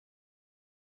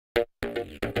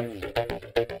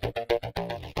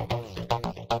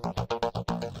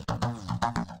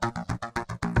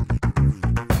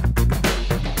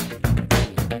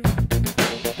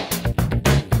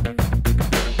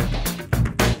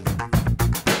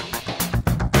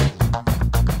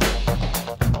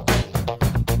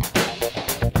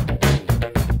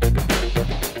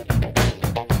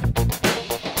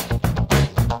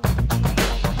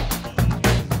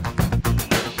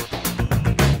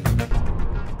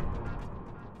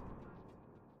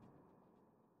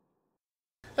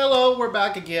Hello, we're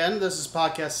back again. This is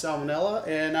Podcast Salmonella,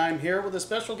 and I'm here with a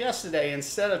special guest today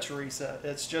instead of Teresa.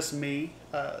 It's just me,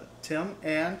 Tim,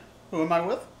 and who am I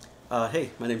with? Hey,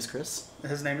 my name's Chris.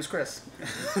 His name is Chris.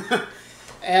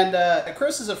 And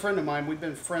Chris is a friend of mine. We've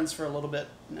been friends for a little bit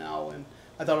now, and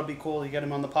I thought it'd be cool to get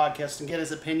him on the podcast and get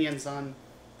his opinions on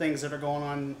things that are going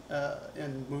on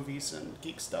in movies and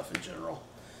geek stuff in general.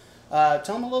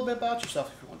 Tell him a little bit about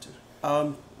yourself if you want to.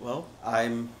 Well,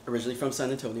 I'm originally from San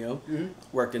Antonio,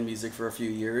 worked in music for a few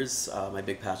years. My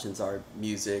big passions are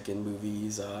music and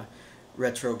movies,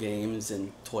 retro games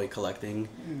and toy collecting,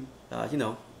 you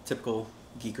know, typical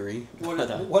geekery.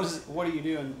 What do you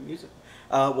do in music?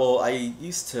 Well, I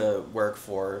used to work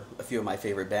for a few of my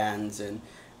favorite bands and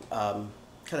kind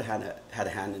of had a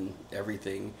hand in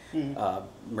everything,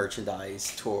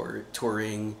 merchandise,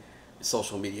 touring,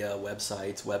 social media,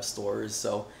 websites, web stores,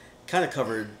 so kind of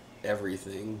covered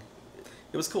everything.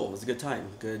 It was cool. It was a good time.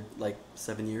 Good, like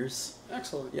 7 years.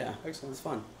 Excellent. Yeah, excellent. It was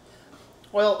fun.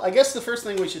 Well, I guess the first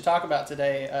thing we should talk about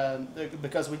today,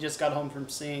 because we just got home from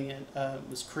seeing it,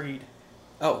 was Creed.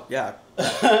 Oh yeah!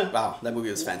 Wow, that movie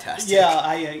was fantastic.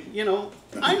 Yeah, you know,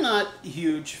 I'm not a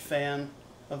huge fan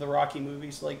of the Rocky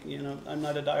movies. Like, you know, I'm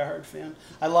not a diehard fan.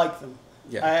 I like them.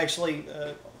 Yeah. I actually,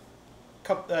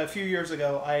 a few years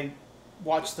ago, I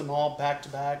watched them all back to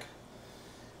back,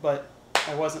 but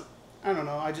I don't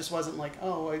know, I just wasn't like,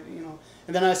 oh, you know.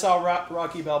 And then I saw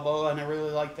Rocky Balboa, and I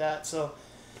really liked that. So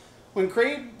when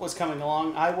Creed was coming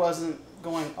along, I wasn't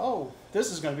going, oh,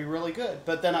 this is going to be really good.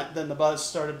 But then the buzz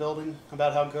started building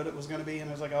about how good it was going to be, and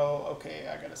I was like, oh, okay,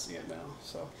 I got to see it now.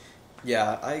 So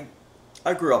yeah,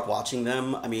 I grew up watching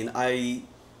them. I mean, I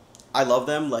love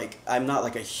them. Like, I'm not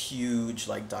like a huge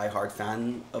like diehard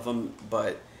fan of them,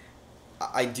 but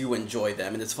I do enjoy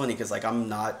them. And it's funny because like I'm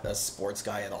not a sports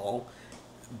guy at all.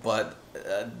 But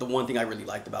the one thing I really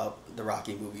liked about the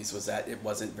Rocky movies was that it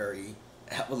wasn't very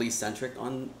heavily centric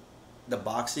on the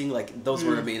boxing. Like, those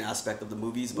were the main aspect of the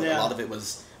movies, but a lot of it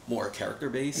was more character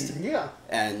based. Yeah.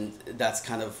 And that's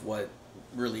kind of what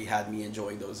really had me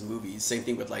enjoying those movies. Same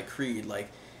thing with like Creed.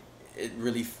 Like, it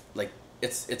really, like,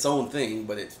 it's its own thing,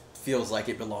 but it feels like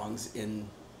it belongs in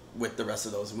with the rest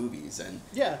of those movies. And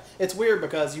yeah, it's weird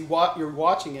because you're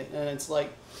watching it and it's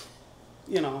like,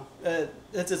 you know,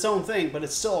 it's its own thing, but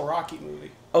it's still a Rocky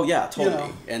movie. Oh yeah, totally. You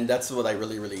know? And that's what I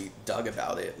really, really dug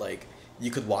about it. Like,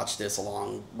 you could watch this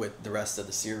along with the rest of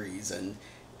the series, and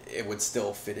it would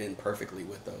still fit in perfectly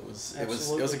with those.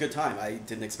 Absolutely. It was a good time. I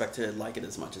didn't expect to like it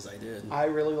as much as I did. I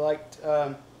really liked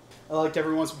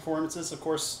everyone's performances. Of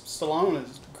course, Stallone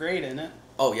is great in it.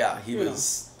 Oh yeah, he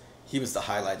was the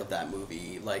highlight of that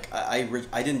movie. Like, I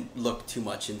didn't look too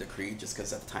much into Creed just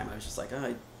because at the time I was just like,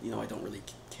 I don't really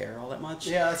care all that much.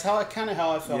 Yeah, that's kind of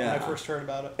how I felt when I first heard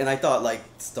about it. And I thought like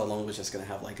Stallone was just gonna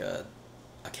have like a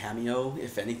cameo,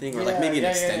 if anything, or like maybe an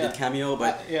extended cameo.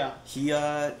 But he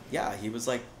was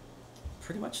like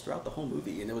pretty much throughout the whole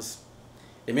movie, and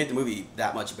it made the movie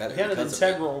that much better. He had an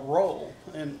integral role,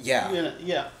 and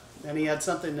and he had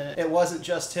something that it wasn't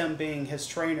just him being his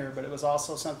trainer, but it was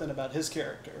also something about his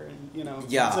character, and you know,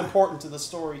 it's important to the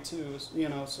story too. You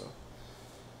know, so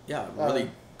yeah, really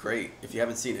great. If you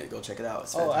haven't seen it, go check it out.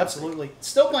 It's fantastic. Oh, absolutely.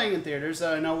 Still playing in theaters.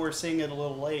 I know we're seeing it a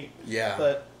little late. Yeah.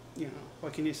 But, you know,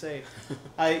 what can you say?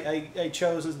 I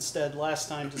chose instead last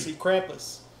time to see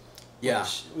Krampus. Yeah.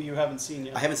 Which you haven't seen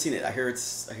yet. I haven't seen it. I hear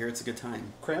it's a good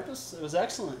time. Krampus? It was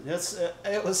excellent.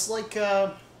 It was like,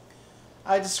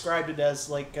 I described it as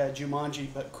like Jumanji,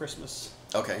 but Christmas.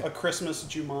 Okay. A Christmas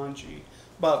Jumanji,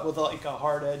 but with like a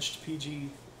hard-edged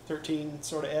PG-13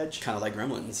 sort of edge. Kind of like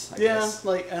Gremlins, I guess.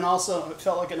 Like, and also it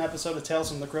felt like an episode of Tales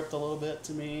from the Crypt a little bit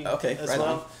to me. Okay, as right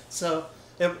well. on. So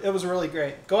it was really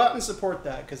great. Go out and support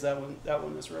that because that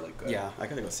one is really good. Yeah, I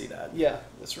gotta go see that. Yeah,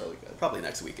 it's really good. Probably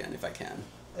next weekend if I can.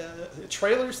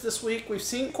 Trailers this week. We've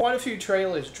seen quite a few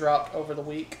trailers dropped over the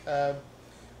week.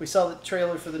 We saw the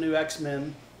trailer for the new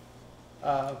X-Men.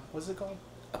 What's it called?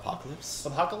 Apocalypse.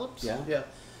 Apocalypse? Yeah. Yeah.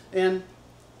 And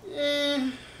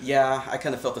yeah, I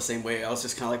kind of felt the same way. I was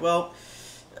just kind of like, well,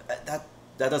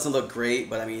 that doesn't look great,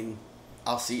 but I mean,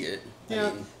 I'll see it. Yeah,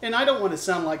 I mean, and I don't want to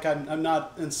sound like I'm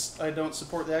not. I don't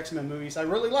support the X-Men movies. I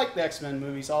really like the X-Men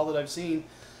movies. All that I've seen,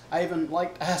 I even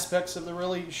liked aspects of the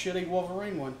really shitty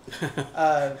Wolverine one,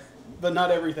 but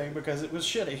not everything because it was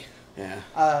shitty.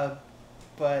 yeah.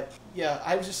 But yeah,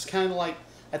 I just kind of like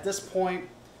at this point,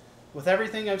 with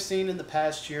everything I've seen in the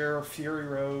past year, Fury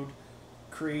Road,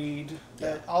 Creed,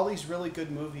 all these really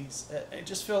good movies, it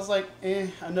just feels like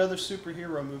another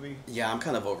superhero movie. Yeah, I'm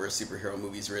kind of over superhero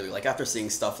movies, really. Like, after seeing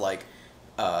stuff like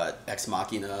Ex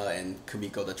Machina and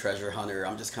Kumiko the Treasure Hunter,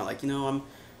 I'm just kind of like,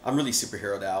 I'm really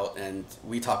superheroed out. And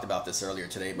we talked about this earlier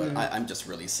today, but I'm just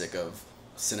really sick of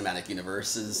cinematic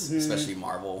universes, especially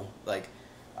Marvel. Like,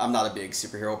 I'm not a big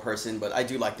superhero person, but I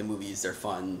do like the movies. They're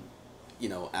fun,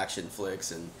 action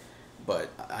flicks, but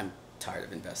I'm tired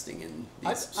of investing in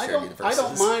these shared universes. I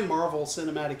don't mind Marvel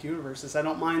cinematic universes. I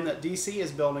don't mind that DC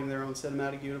is building their own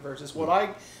cinematic universes. What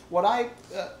I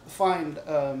find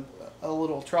a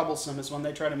little troublesome is when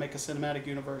they try to make a cinematic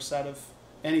universe out of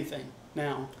anything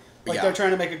now. Like they're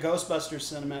trying to make a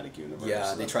Ghostbusters cinematic universe.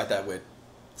 Yeah, they tried that with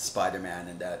Spider-Man,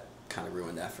 and that kind of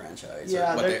ruined that franchise.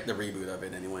 Yeah, the reboot of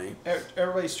it anyway.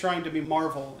 Everybody's trying to be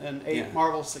Marvel and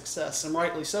Marvel's success, and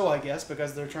rightly so, I guess,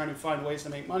 because they're trying to find ways to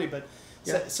make money. But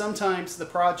sometimes the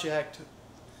project,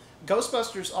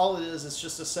 Ghostbusters, all it is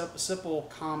just a simple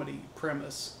comedy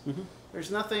premise.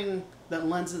 There's nothing that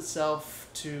lends itself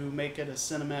to make it a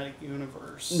cinematic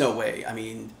universe. No way. I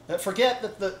mean, forget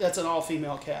that that's an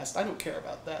all-female cast. I don't care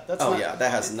about that.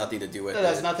 That has nothing to do with it.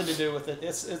 That has nothing to do with it.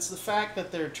 It's the fact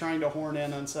that they're trying to horn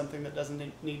in on something that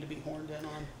doesn't need to be horned in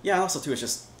on. Yeah, and also too, it's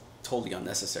just totally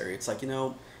unnecessary. It's like,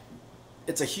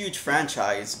 it's a huge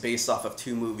franchise based off of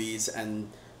 2 movies and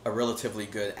a relatively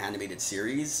good animated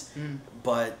series,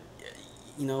 but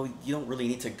you don't really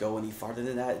need to go any farther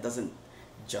than that. It doesn't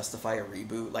justify a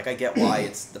reboot. Like, I get why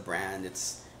it's the brand,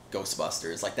 it's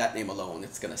Ghostbusters, like that name alone,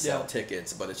 it's gonna sell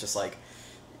tickets, but it's just like,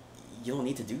 you don't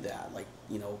need to do that. Like,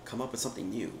 come up with something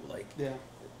new. Like,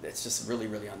 it's just really,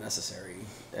 really unnecessary.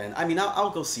 And I mean,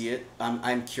 I'll go see it.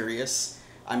 I'm curious.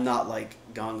 I'm not like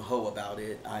gung ho about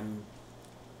it.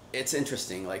 It's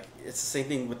interesting. Like, it's the same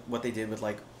thing with what they did with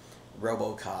like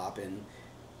RoboCop, and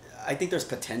I think there's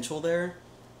potential there,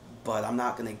 but I'm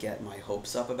not gonna get my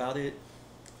hopes up about it.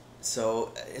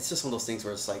 So it's just one of those things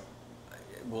where it's like,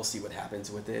 we'll see what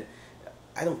happens with it.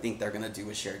 I don't think they're gonna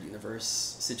do a shared universe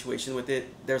situation with it.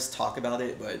 There's talk about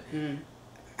it, but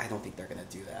I don't think they're gonna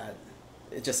do that.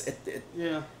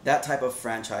 That type of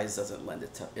franchise doesn't lend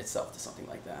itself to something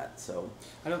like that. So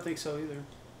I don't think so either.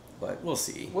 But we'll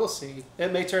see. We'll see.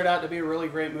 It may turn out to be a really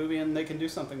great movie, and they can do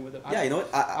something with it. Yeah, you know what?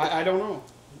 I don't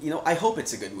know. I hope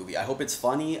it's a good movie. I hope it's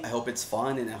funny. I hope it's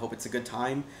fun, and I hope it's a good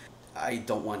time. I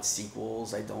don't want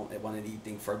sequels. I don't want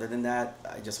anything further than that.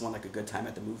 I just want like a good time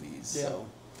at the movies. Yeah. So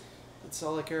that's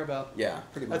all I care about. Yeah,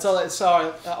 pretty much. That's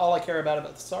all I care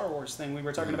about the Star Wars thing. We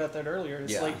were talking about that earlier.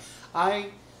 It's like I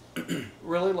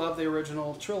really love the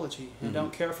original trilogy and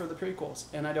don't care for the prequels,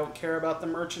 and I don't care about the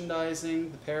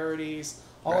merchandising, the parodies,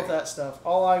 all of that stuff.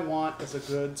 All I want is a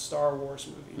good Star Wars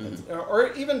movie,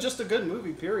 or even just a good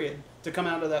movie, period, to come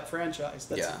out of that franchise.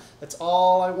 That's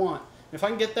all I want. If I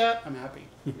can get that, I'm happy.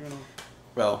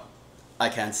 Well, I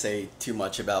can't say too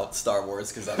much about Star Wars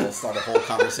because that will start a whole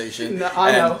conversation. No,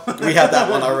 I know. We had that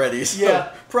one already,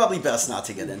 so probably best not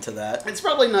to get into that. It's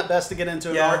probably not best to get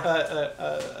into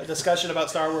a discussion about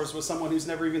Star Wars with someone who's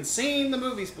never even seen the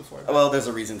movies before. Well, there's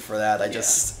a reason for that.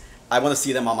 I want to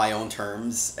see them on my own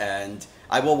terms, and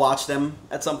I will watch them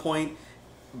at some point,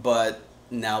 but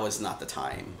now is not the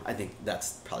time. I think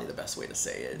that's probably the best way to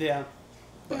say it. Yeah.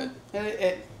 But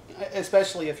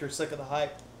especially if you're sick of the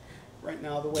hype right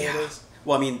now, the way it is.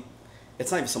 Well, I mean,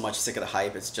 it's not even so much sick of the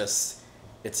hype. It's just,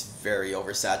 it's very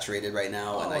oversaturated right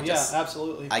now. Oh, and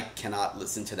absolutely. I cannot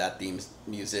listen to that theme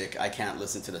music. I can't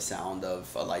listen to the sound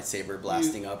of a lightsaber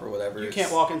blasting up or whatever. You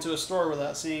can't walk into a store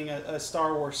without seeing a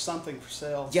Star Wars something for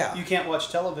sale. Yeah. You can't watch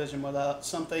television without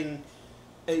something.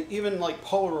 Even like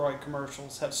Polaroid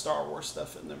commercials have Star Wars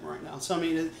stuff in them right now. So I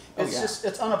mean,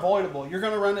 it's unavoidable. You're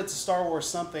going to run into Star Wars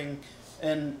something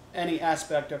in any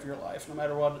aspect of your life, no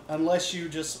matter what, unless you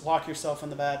just lock yourself in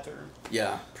the bathroom.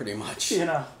 Yeah, pretty much.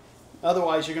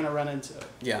 Otherwise you're going to run into it.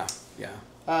 Yeah.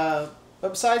 But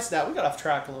besides that, we got off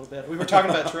track a little bit. We were talking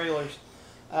about trailers.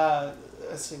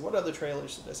 Let's see, what other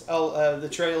trailers did this? The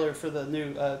trailer for the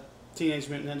new Teenage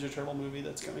Mutant Ninja Turtle movie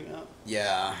that's coming out.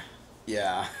 Yeah.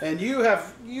 And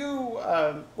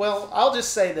well, I'll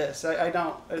just say this. I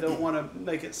don't want to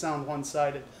make it sound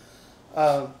one-sided.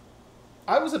 I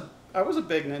was a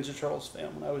big Ninja Turtles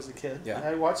fan when I was a kid. Yeah.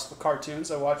 I watched the cartoons.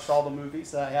 I watched all the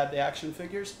movies. I had the action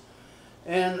figures.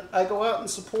 And I go out and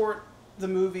support the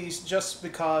movies just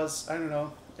because, I don't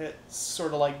know, it's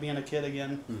sort of like being a kid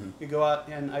again. Mm-hmm. You go out,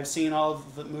 and I've seen all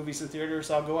of the movies in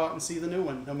theaters, I'll go out and see the new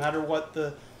one, no matter what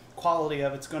the quality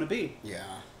of it's going to be. Yeah.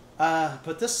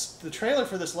 But the trailer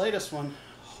for this latest one,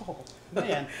 oh,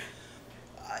 man.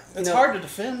 It's know, hard to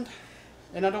defend,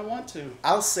 and I don't want to.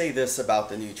 I'll say this about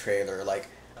the new trailer. Like,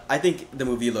 I think the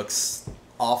movie looks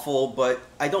awful, but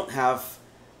I don't have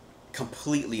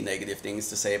completely negative things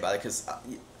to say about it, because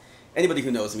anybody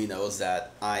who knows me knows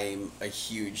that I'm a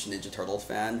huge Ninja Turtles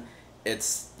fan.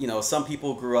 It's, some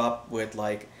people grew up with,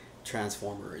 like,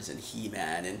 Transformers and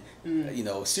He-Man and,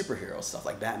 superhero stuff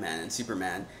like Batman and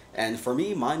Superman. And for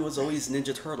me, mine was always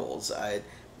Ninja Turtles.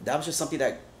 That was just something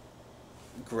that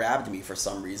grabbed me for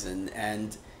some reason,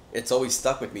 and it's always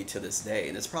stuck with me to this day.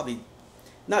 And it's probably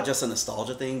not just a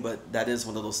nostalgia thing, but that is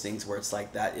one of those things where it's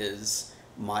like, that is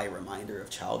my reminder of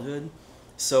childhood.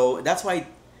 So that's why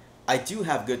I do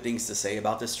have good things to say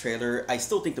about this trailer. I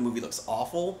still think the movie looks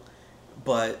awful,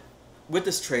 but with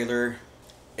this trailer,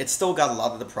 it's still got a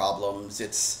lot of the problems.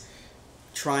 It's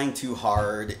trying too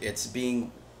hard. It's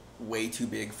being way too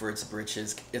big for its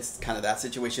britches. It's kind of that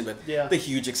situation with the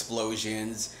huge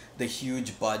explosions, the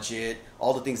huge budget,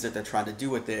 all the things that they're trying to do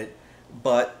with it.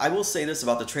 But I will say this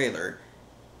about the trailer.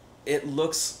 It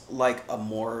looks like a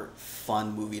more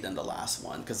fun movie than the last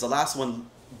one, because the last one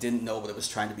didn't know what it was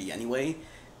trying to be anyway.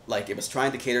 Like, it was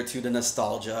trying to cater to the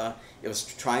nostalgia. It was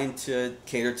trying to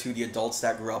cater to the adults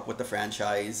that grew up with the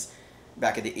franchise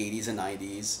back in the 80s and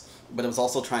 90s. But it was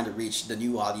also trying to reach the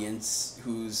new audience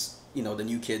who's, the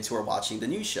new kids who are watching the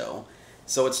new show.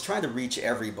 So it's trying to reach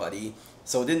everybody.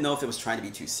 So it didn't know if it was trying to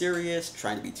be too serious,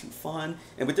 trying to be too fun.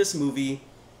 And with this movie,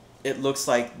 it looks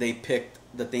like they picked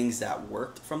the things that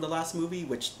worked from the last movie,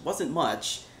 which wasn't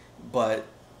much, but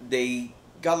they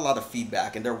got a lot of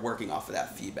feedback, and they're working off of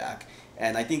that feedback.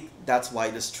 And I think that's why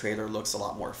this trailer looks a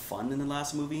lot more fun than the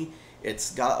last movie.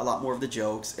 It's got a lot more of the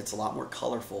jokes. It's a lot more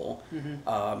colorful.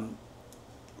 Mm-hmm.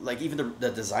 Like, even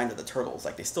the design of the turtles,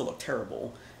 like, they still look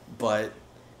terrible, but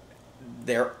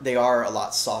they are a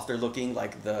lot softer looking.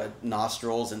 Like, the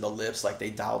nostrils and the lips, like,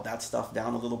 they dialed that stuff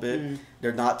down a little bit. Mm.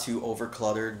 They're not too over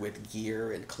cluttered with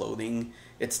gear and clothing.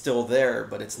 It's still there,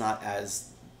 but it's not as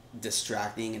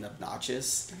distracting and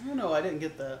obnoxious. I don't know, I didn't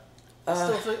get that.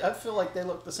 I feel like they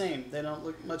look the same. They don't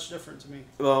look much different to me.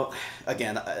 Well,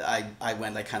 again, I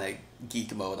went like kind of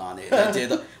geek mode on it.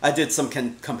 I did some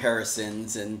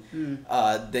comparisons, and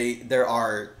there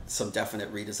are some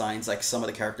definite redesigns. Like, some of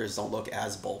the characters don't look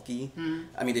as bulky.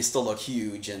 I mean, they still look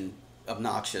huge and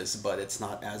obnoxious, but it's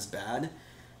not as bad.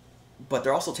 But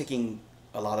they're also taking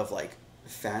a lot of, like,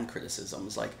 fan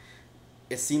criticisms. Like,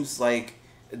 it seems like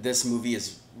this movie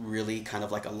is really kind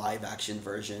of like a live action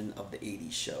version of the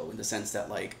 80s show, in the sense that,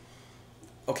 like,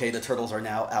 okay, the turtles are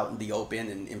now out in the open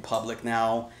and in public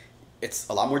now. It's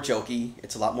a lot more jokey.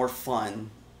 It's a lot more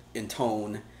fun in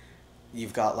tone.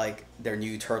 You've got, like, their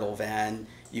new turtle van.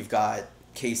 You've got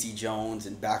Casey Jones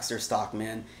and Baxter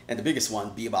Stockman, and the biggest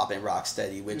one, Bebop and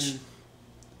Rocksteady, which,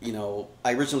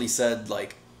 I originally said,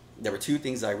 like, there were two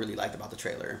things that I really liked about the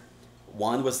trailer.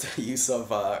 One was the use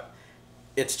of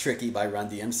It's Tricky by Run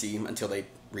DMC, until they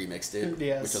remixed it,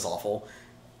 which was awful.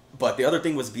 But the other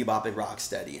thing was Bebop and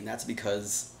Rocksteady, and that's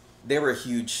because they were a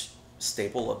huge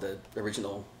staple of the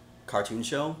original cartoon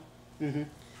show. Mm-hmm.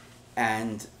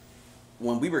 And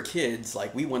when we were kids,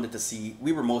 like, we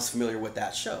were most familiar with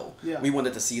that show. Yeah. We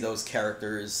wanted to see those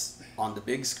characters on the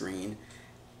big screen,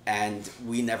 and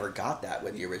we never got that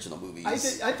with the original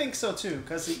movies. I think so too,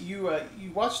 because you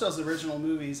watch those original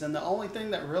movies, and the only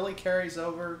thing that really carries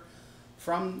over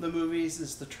from the movies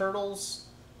is the Turtles,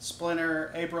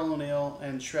 Splinter, April O'Neil,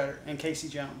 and Shredder, and Casey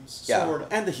Jones. Yeah, sort of.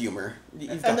 And the humor.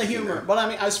 And the humor. But I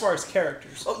mean, as far as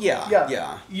characters. Oh,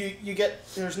 yeah. You get,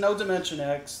 there's no Dimension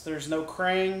X, there's no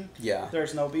Krang,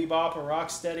 there's no Bebop or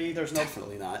Rocksteady,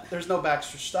 Definitely not. There's no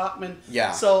Baxter Stockman.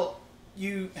 Yeah. So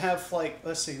you have, like,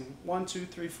 let's see, 1, 2,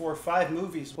 3, 4, 5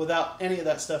 movies without any of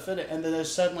that stuff in it, and then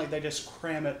suddenly they just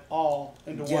cram it all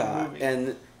into one movie.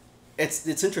 And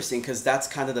it's interesting, because that's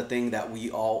kind of the thing that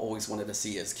we all always wanted to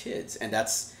see as kids, and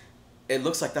it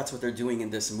looks like that's what they're doing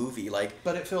in this movie. Like,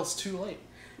 but it feels too late.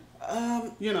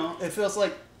 It feels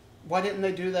like, why didn't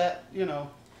they do that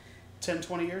 10,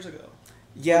 20 years ago?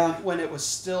 Yeah, when it was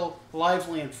still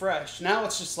lively and fresh. Now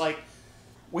it's just like,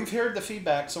 we've heard the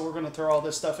feedback, so we're going to throw all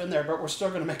this stuff in there, but we're still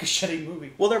going to make a shitty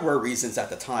movie. Well, there were reasons at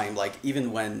the time. Like,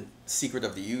 even when Secret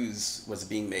of the Ooze was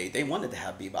being made, they wanted to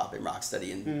have Bebop and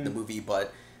Rocksteady in the movie,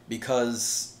 but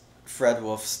because Fred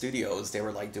Wolf Studios, they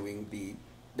were like the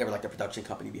production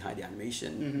company behind the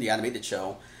animation, the animated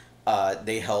show.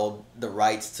 They held the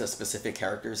rights to specific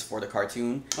characters for the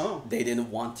cartoon. Oh. They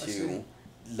didn't want to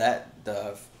let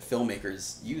the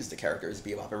filmmakers used the characters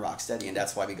Bebop and Rocksteady, and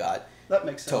that's why we got That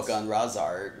makes sense. Toka and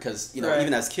Razar, because you know Right.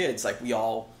 even as kids, like we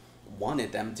all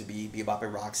wanted them to be Bebop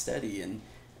and Rocksteady, and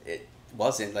it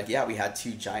wasn't like we had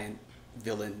two giant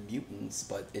villain mutants,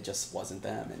 but it just wasn't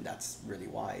them, and that's really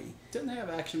why. Didn't they have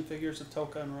action figures of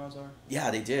Toka and Razar? Yeah,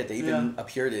 they did. They even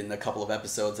appeared in a couple of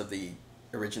episodes of the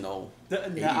original.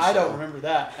 I don't remember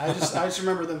that. I just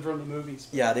remember them from the movies.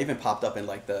 Yeah, they even popped up in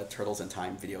like the Turtles in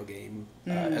Time video game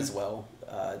as well.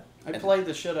 I played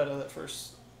the shit out of that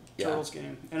first Turtles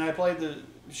game, and I played the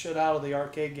shit out of the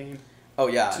arcade game. Oh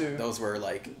yeah, too. those were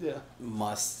like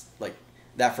must, like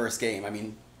that first game. I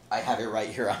mean, I have it right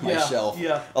here on my shelf,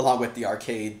 along with the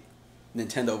arcade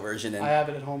Nintendo version, and I have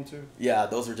it at home too. Yeah,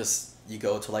 those were just, you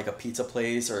go to like a pizza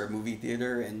place or a movie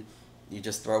theater and you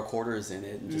just throw quarters in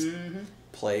it and just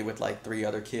play with like 3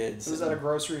 other kids. It was at a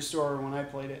grocery store when I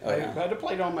played it. Oh, I yeah. had to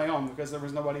play it on my own because there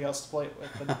was nobody else to play it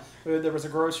with. But there was a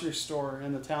grocery store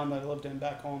in the town that I lived in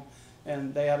back home,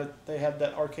 and they had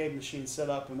that arcade machine set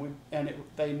up, and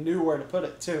they knew where to put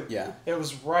it too. Yeah. It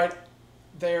was right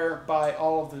there by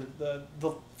all of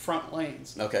the front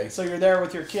lanes. Okay. So you're there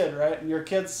with your kid, right? And your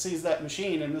kid sees that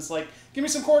machine and it's like, give me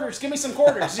some quarters,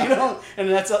 you know? And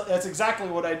that's exactly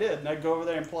what I did. And I'd go over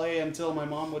there and play until my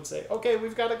mom would say, okay,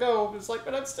 we've got to go. It's like,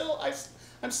 but I'm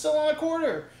still on a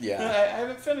quarter. Yeah. I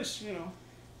haven't finished, you know.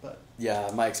 But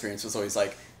yeah, my experience was always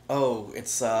like, oh,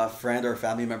 it's a friend or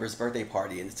family member's birthday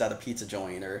party and it's at a pizza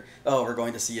joint, or, oh, we're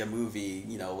going to see a movie,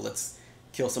 you know, let's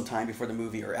kill some time before the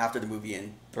movie or after the movie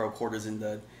and throw quarters in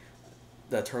the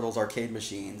Turtles arcade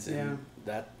machines. And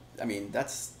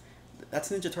that's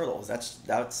Ninja Turtles.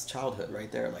 That's childhood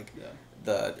right there. Like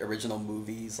the original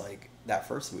movies, like that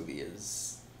first movie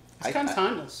is it's kind of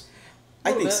timeless.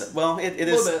 I think so. Well, it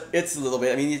is. It's a little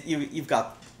bit. I mean, you've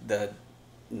got the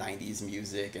 90s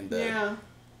music and the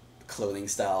clothing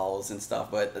styles and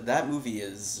stuff, but that movie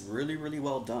is really, really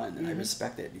well done, and I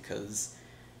respect it because,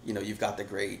 you know, you've got the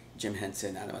great Jim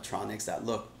Henson animatronics that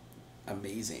look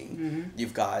amazing.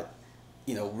 You've got,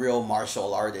 you know, real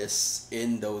martial artists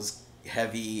in those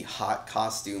heavy, hot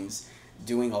costumes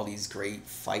doing all these great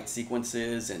fight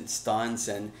sequences and stunts,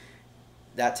 and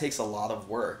that takes a lot of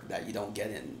work that you don't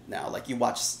get in now. Like, you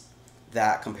watch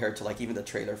that compared to, like, even the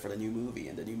trailer for the new movie,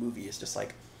 and the new movie is just,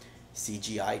 like,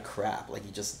 CGI crap. Like,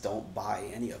 you just don't buy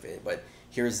any of it. But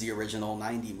here's the original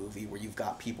 90 movie where you've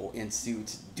got people in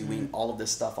suits doing all of this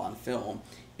stuff on film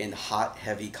in hot,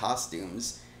 heavy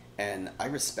costumes, and I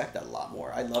respect that a lot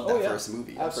more. I love that first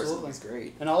movie. That first movie's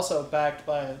great. And also backed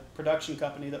by a production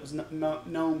company that was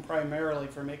known primarily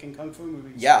for making kung fu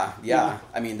movies. Yeah.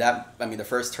 I mean, the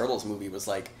first Turtles movie was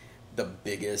like the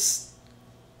biggest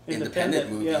independent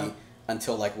movie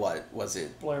until, like, what was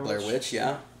it? Blair Witch.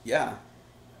 Yeah.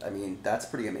 I mean, that's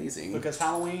pretty amazing. Because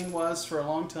Halloween was for a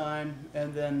long time,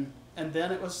 and then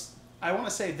it was, I want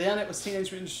to say then it was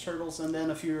Teenage Mutant Ninja Turtles, and then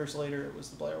a few years later it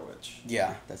was the Blair Witch.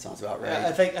 Yeah, that sounds about right.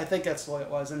 I think that's the way it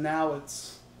was, and now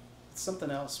it's something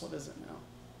else. What is it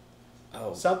now?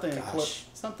 Oh, something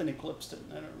eclipsed it.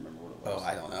 I don't remember what it was. Oh,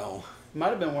 I don't know. It might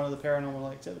have been one of the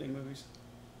Paranormal Activity movies.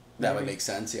 That would make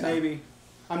sense. Yeah. Maybe,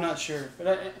 I'm not sure,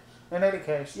 but in any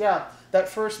case, yeah, that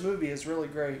first movie is really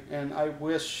great, and I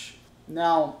wish.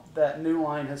 Now that New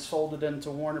Line has folded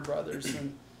into Warner Brothers,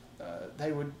 and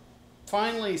they would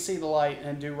finally see the light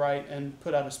and do right and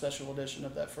put out a special edition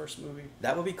of that first movie.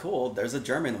 That would be cool. There's a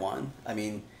German one. I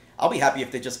mean, I'll be happy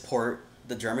if they just port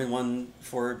the German one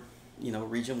for, you know,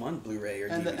 Region 1 Blu-ray or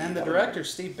DVD. And the director,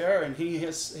 Steve Barron,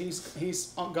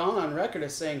 he's gone on record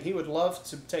as saying he would love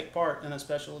to take part in a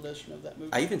special edition of that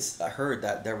movie. I even heard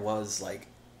that there was, like,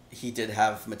 he did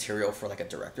have material for, like, a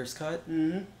director's cut.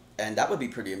 Mm-hmm. And that would be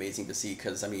pretty amazing to see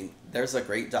because, I mean, there's a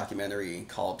great documentary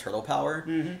called Turtle Power.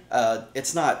 Mm-hmm.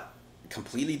 It's not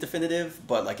completely definitive,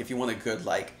 but, like, if you want a good,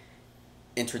 like,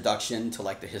 introduction to,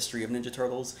 like, the history of Ninja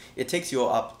Turtles, it takes you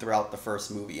up throughout the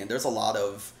first movie. And there's a lot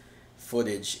of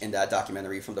footage in that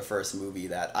documentary from the first movie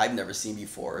that I've never seen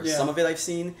before. Yeah. Some of it I've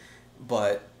seen,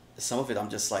 but some of it I'm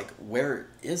just like, where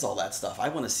is all that stuff? I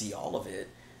want to see all of it.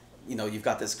 You know, you've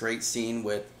got this great scene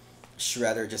with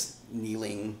Shredder just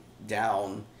kneeling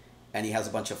down, and he has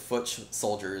a bunch of foot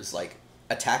soldiers, like,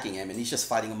 attacking him, and he's just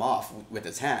fighting them off with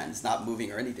his hands, not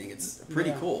moving or anything. It's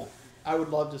pretty cool. I would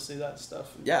love to see that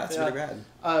stuff. Yeah, it's really rad.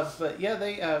 But yeah,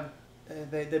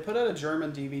 they put out a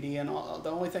German DVD, and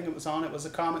the only thing that was on it was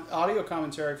audio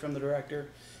commentary from the director,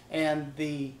 and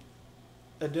the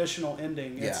additional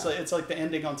ending. It's like the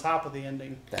ending on top of the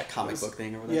ending. That comic book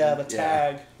thing or whatever. Yeah, the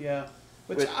tag. Yeah,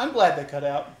 which I'm glad they cut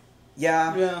out.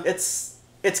 Yeah.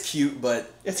 It's cute,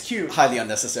 but it's cute. Highly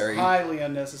unnecessary. Highly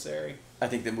unnecessary. I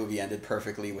think the movie ended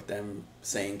perfectly with them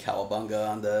saying "Cowabunga"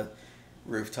 on the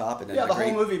rooftop, and then the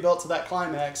whole movie built to that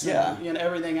climax. Yeah. And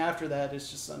everything after that is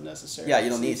just unnecessary. Yeah, you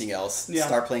don't need anything else. Yeah.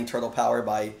 Start playing Turtle Power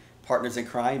by Partners in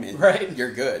Crime, and Right.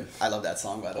 you're good. I love that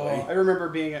song, by the way. I remember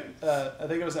being at, I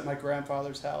think it was at my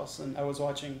grandfather's house, and I was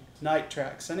watching Night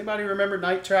Tracks. Anybody remember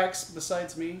Night Tracks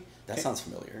besides me? That sounds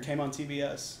familiar. Came on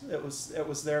TBS. It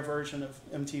was their version of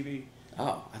MTV. Oh,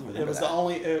 I don't remember It was that. the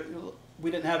only. We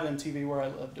didn't have MTV where I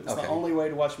lived. It was the only way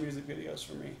to watch music videos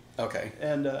for me. Okay.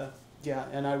 And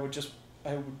and I would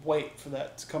wait for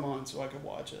that to come on so I could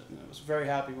watch it, and I was very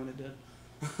happy when it did.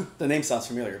 The name sounds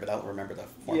familiar, but I don't remember the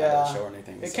format of the show or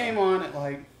anything. It came on at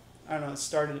like, I don't know, it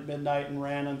started at midnight and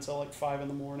ran until like 5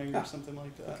 a.m. or something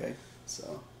like that. Okay.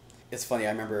 So. It's funny,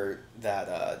 I remember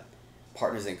that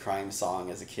Partners in Crime song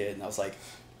as a kid, and I was like,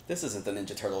 this isn't the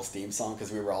Ninja Turtles theme song,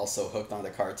 because we were all so hooked on the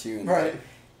cartoon. Right.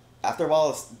 But after a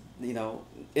while, you know,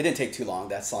 it didn't take too long.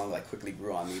 That song like quickly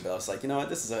grew on me, but I was like, you know what,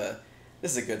 this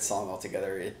is a good song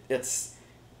altogether. It's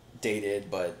dated,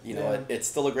 but you know, it's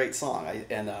still a great song.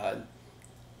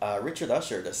 Richard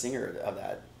Usher, the singer of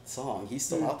that song, he's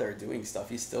still out there doing stuff.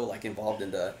 He's still like involved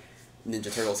in the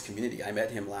Ninja Turtles community. I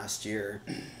met him last year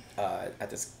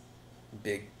at this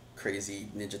big crazy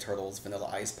Ninja Turtles Vanilla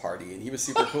Ice party, and he was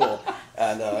super cool.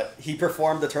 And he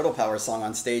performed the Turtle Power song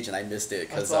on stage, and I missed it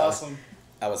because awesome.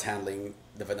 I was handling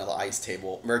the Vanilla Ice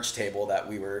merch table that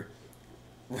we were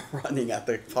running at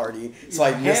the party, so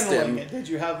I missed him. Did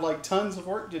you have like tons of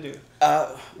work to do?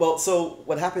 Well, so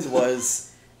what happened was.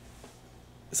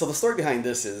 So the story behind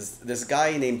this is this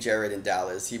guy named Jared in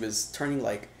Dallas. He was turning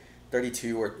like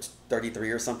 32 or 33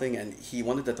 or something, and he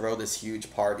wanted to throw this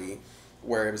huge party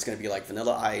where it was going to be like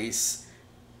Vanilla Ice,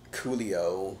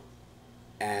 Coolio,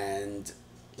 and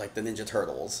like the Ninja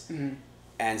Turtles. Mm-hmm.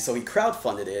 And so he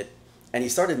crowdfunded it, and he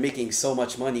started making so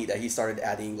much money that he started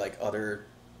adding like other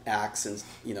acts and,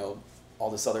 you know, all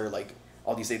this other like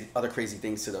all these other crazy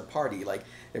things to the party. Like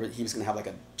he was going to have like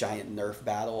a giant Nerf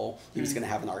battle. He was going to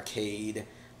have an arcade.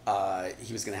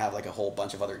 He was going to have like a whole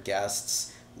bunch of other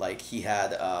guests. Like he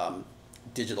had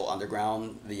Digital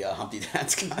Underground, the Humpty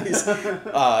Dance guys.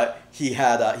 He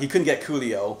couldn't get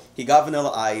Coolio. He got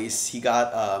Vanilla Ice. He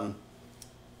got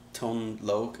Tone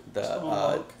Loc.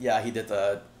 Yeah, he did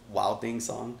the Wild Thing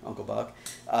song, Uncle Buck.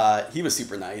 He was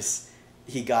super nice.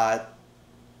 He got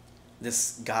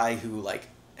this guy who like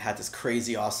had this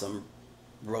crazy awesome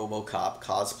RoboCop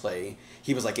cosplay.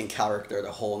 He was like in character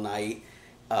the whole night.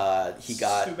 He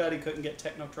got. Too bad he couldn't get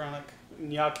Technotronic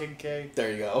and Yakin K.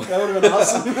 There you go. That would have been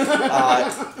awesome.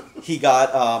 He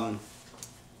got.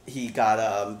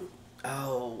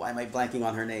 Oh, why am I blanking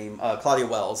on her name? Claudia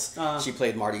Wells. She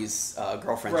played Marty's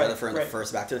girlfriend Jennifer in the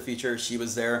first Back to the Future. She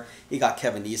was there. He got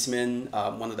Kevin Eastman,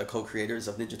 one of the co-creators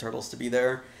of Ninja Turtles, to be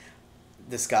there.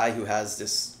 This guy who has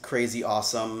this crazy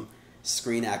awesome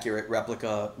screen accurate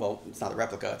replica. Well, it's not a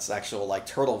replica. It's actual like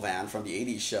turtle van from the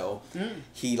 80s show.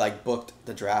 He like booked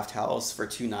the Draft House for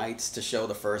 2 nights to show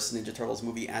the first Ninja Turtles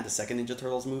movie and the second Ninja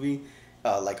Turtles movie,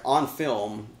 like on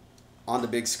film, on the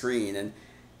big screen, and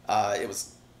it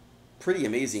was pretty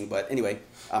amazing. But anyway,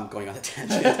 I'm going on a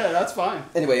tangent. That's fine.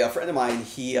 Anyway, a friend of mine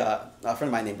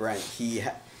named Brent,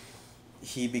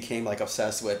 he became like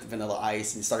obsessed with Vanilla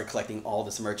Ice, and he started collecting all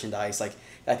this merchandise. Like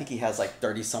I think he has like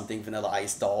 30-something Vanilla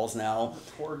Ice dolls now.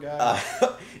 Poor guy.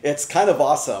 It's kind of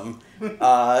awesome.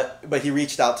 But he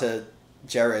reached out to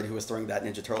Jared, who was throwing that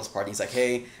Ninja Turtles party. He's like,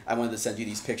 "Hey, I wanted to send you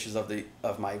these pictures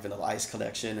of my Vanilla Ice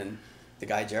collection." And the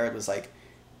guy Jared was like,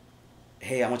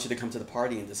 "Hey, I want you to come to the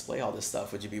party and display all this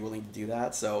stuff. Would you be willing to do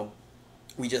that?" So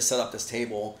we just set up this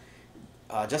table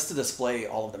just to display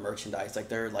all of the merchandise. Like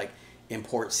they're like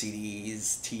import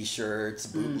CDs, T-shirts,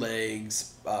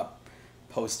 bootlegs,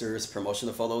 posters,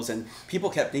 promotional photos, and people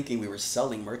kept thinking we were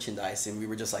selling merchandise, and we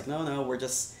were just like, no, we're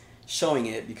just showing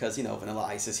it because, you know, Vanilla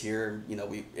Ice is here. You know,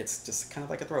 it's just kind of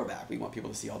like a throwback. We want people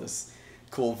to see all this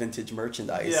cool vintage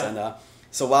merchandise. Yeah. And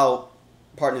so while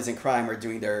Partners in Crime are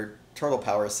doing their Turtle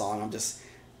Power song,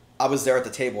 I was there at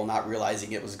the table not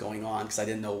realizing it was going on because I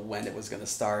didn't know when it was going to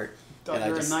start. Thought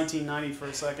you were in 1990 for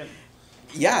a second.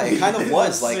 Yeah, it kind of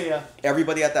was. Like, Yeah.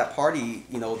 everybody at that party,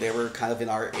 you know, they were kind of in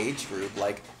our age group.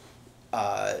 Like,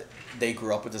 they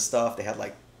grew up with this stuff. They had,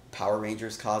 like, Power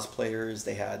Rangers cosplayers.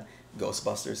 They had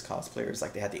Ghostbusters cosplayers.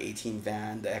 Like, they had the A-Team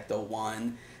van, the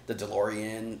Ecto-1, the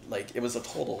DeLorean. Like, it was a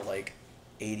total, like,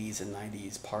 80s and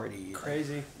 90s party.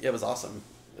 Crazy. Like, it was awesome.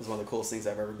 It was one of the coolest things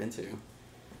I've ever been to.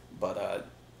 But,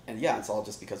 and yeah, it's all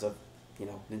just because of, you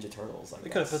know, Ninja Turtles. Like, They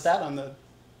could have put that on the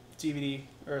DVD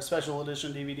or a special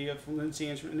edition DVD of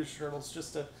Ninja Turtles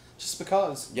just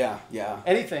because. Yeah.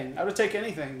 Anything. I would take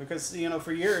anything because, you know,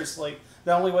 for years, like,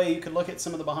 the only way you could look at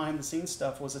some of the behind the scenes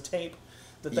stuff was a tape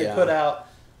that they put out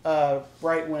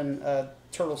right when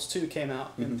Turtles 2 came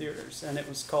out in theaters, and it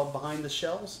was called Behind the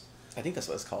Shells. I think that's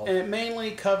what it's called. And it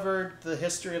mainly covered the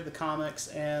history of the comics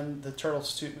and the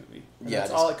Turtles 2 movie. And Yeah,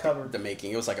 that's all it covered. The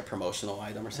making. It was like a promotional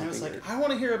item or And something. I was like, I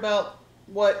want to hear about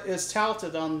what is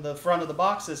touted on the front of the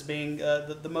boxes being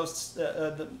the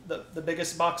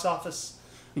biggest box office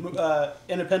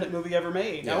independent movie ever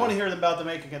made. Yeah. I want to hear about the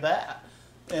making of that.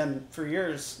 And for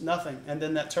years, nothing. And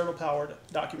then that Turtle Powered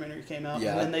documentary came out,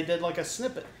 Yeah. and then they did like a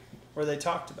snippet where they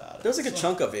talked about it. There's like a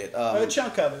chunk of it. A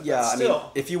chunk of it. Yeah, but I still. mean,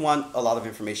 if you want a lot of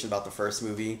information about the first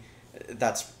movie,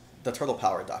 that's the Turtle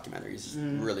Powered documentary is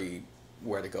really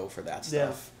where to go for that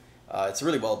stuff. Yeah. It's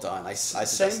really well done. I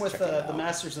suggest Same with checking it the out.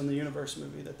 Masters in the Universe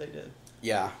movie that they did.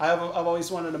 Yeah. I've always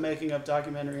wanted a making of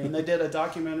documentary, and they did a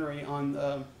documentary on,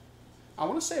 I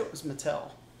want to say it was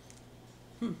Mattel.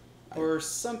 Or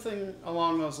something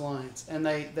along those lines. And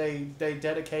they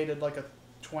dedicated like a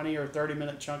 20 or 30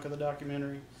 minute chunk of the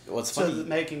documentary Well, it's to funny. the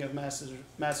making of Masters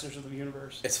of the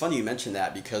Universe. It's funny you mention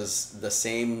that because the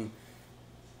same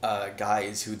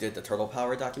guys who did the Turtle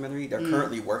Power documentary, they're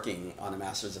currently working on a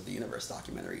Masters of the Universe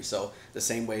documentary. So the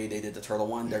same way they did the Turtle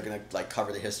one, they're gonna like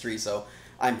cover the history. So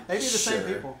I'm Maybe the sure,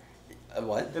 same people.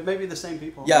 What? It may be the same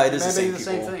people. Yeah, it is Maybe the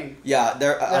same people. same thing. Yeah,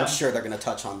 Yeah. I'm sure they're gonna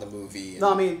touch on the movie.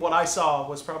 No, I mean, what I saw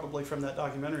was probably from that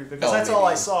documentary, because Oh, that's all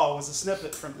I maybe. saw was a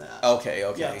snippet from that. Okay.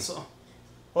 Yeah, so,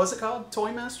 what was it called?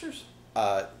 Toy Masters?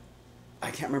 I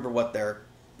can't remember what their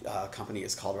company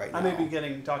is called right now. I may be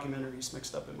getting documentaries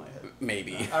mixed up in my head.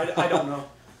 Maybe. I don't know.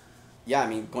 Yeah, I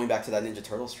mean, going back to that Ninja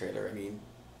Turtles trailer, I mean,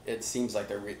 it seems like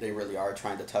they really are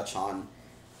trying to touch on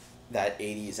that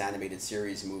 80s animated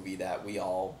series movie that we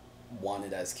all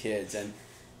wanted as kids.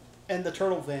 And the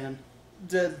Turtle Van,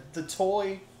 did the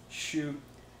toy shoot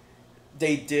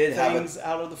They did things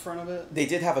out of the front of it? They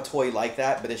did have a toy like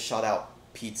that, but it shot out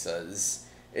pizzas.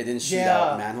 It didn't shoot Yeah.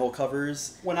 out manhole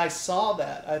covers. When I saw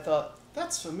that, I thought,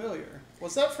 that's familiar.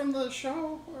 Was that from the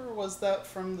show, or was that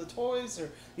from the toys? Or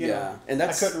you know, and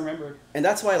I couldn't remember. And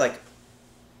that's why, like,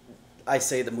 I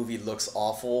say the movie looks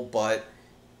awful, but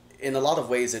in a lot of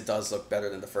ways it does look better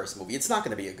than the first movie. It's not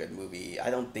going to be a good movie.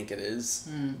 I don't think it is.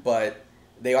 But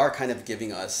they are kind of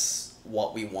giving us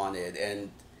what we wanted, and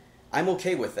I'm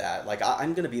okay with that. Like,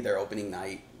 I'm going to be there opening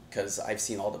night because I've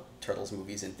seen all the Turtles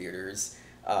movies in theaters.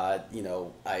 You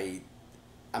know, I'm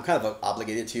kind of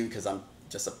obligated to because I'm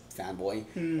just a fanboy.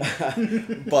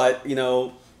 But, you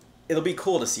know, it'll be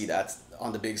cool to see that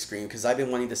on the big screen because I've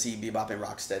been wanting to see Bebop and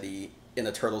Rocksteady in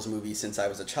a Turtles movie since I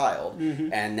was a child.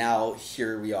 And now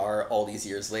here we are all these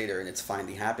years later and it's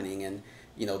finally happening. And,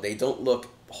 you know, they don't look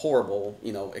horrible,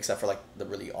 you know, except for like the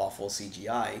really awful CGI.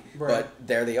 Right. But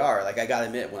there they are. Like, I gotta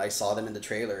admit, when I saw them in the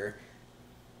trailer,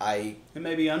 It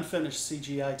may be unfinished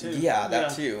CGI too. Yeah,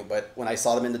 that too. But when I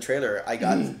saw them in the trailer, I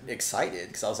got excited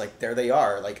because I was like, there they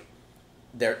are. Like,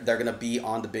 they're gonna be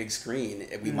on the big screen.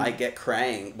 We might get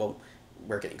Krang. Well,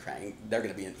 we're getting Krang.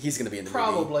 He's gonna be in the movie.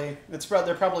 Probably.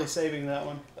 They're probably saving that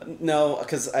one. No,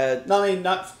 because No, I mean,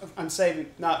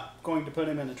 not going to put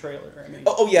him in a trailer. I mean.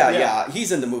 yeah,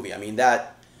 he's in the movie. I mean,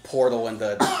 that portal in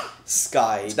the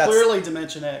sky. That's clearly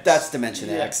Dimension X. That's Dimension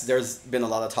Yeah. X. There's been a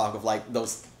lot of talk of like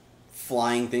those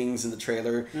flying things in the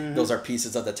trailer. Those are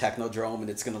pieces of the Technodrome, and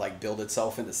it's gonna like build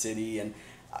itself in the city. And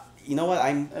you know what?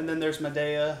 And then there's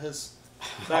Medea, his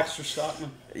Baxter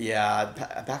Stockman. Yeah,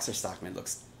 Baxter Stockman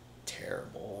looks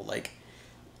terrible. Like,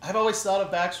 I've always thought of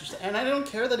Baxter, and I don't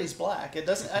care that he's black. It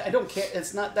doesn't. I don't care.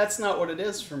 It's not. That's not what it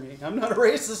is for me. I'm not a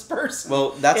racist person.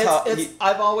 well, that's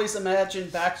I've always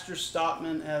imagined Baxter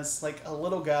Stockman as like a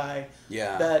little guy.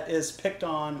 Yeah. That is picked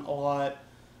on a lot.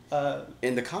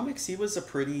 In the comics, he was a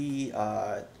pretty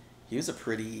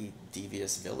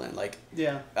devious villain. Like,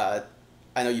 Yeah.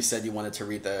 I know you said you wanted to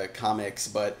read the comics,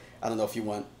 but I don't know if you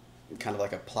want kind of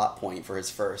like a plot point for his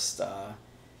first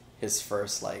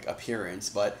like appearance.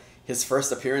 But his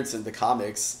first appearance in the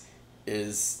comics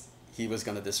is he was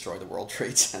going to destroy the World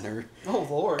Trade Center. Oh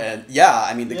Lord. And yeah,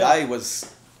 I mean the guy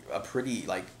was a pretty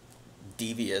like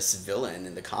devious villain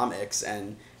in the comics,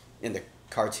 and in the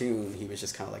cartoon he was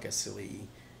just kind of like a silly,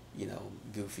 you know,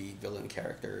 goofy villain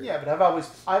character. Yeah, but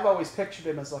I've always pictured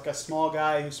him as like a small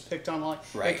guy who's picked on like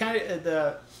Right. Kind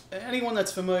of anyone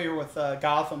that's familiar with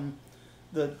Gotham,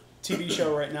 the TV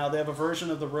show right now, they have a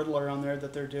version of the Riddler on there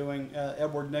that they're doing,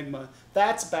 Edward Nygma.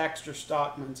 That's Baxter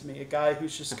Stockman to me, a guy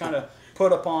who's just kind of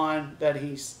put upon, that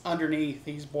he's underneath,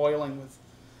 he's boiling with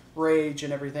rage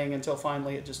and everything until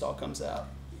finally it just all comes out.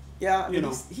 Yeah, I mean, You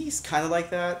know. he's kind of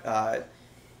like that.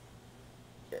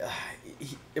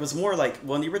 It was more like,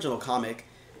 well, in the original comic,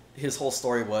 his whole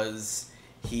story was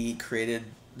he created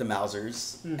the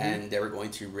Mousers, and they were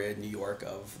going to rid New York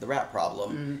of the rat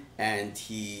problem, and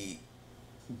he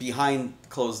behind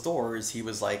closed doors, he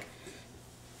was like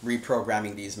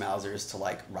reprogramming these Mousers to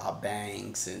like rob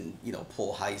banks and, you know,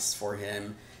 pull heists for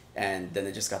him. And then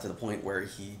it just got to the point where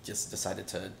he just decided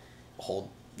to hold,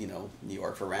 you know, New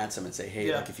York for ransom and say, hey,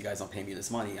 Yeah. like, if you guys don't pay me this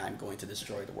money, I'm going to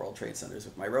destroy the World Trade Centers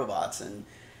with my robots. And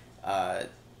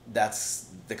that's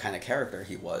the kind of character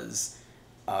he was.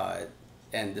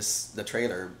 And the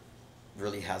trailer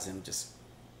really has him just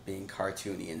being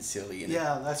cartoony and silly. And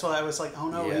Yeah, that's why I was like, oh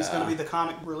no, he's Yeah. going to be the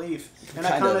comic relief. And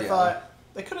I Kind kind of, of thought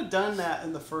they could have done that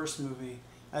in the first movie,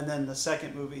 and then the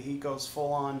second movie he goes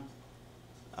full on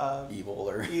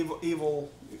evil,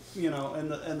 you know,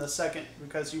 in the second,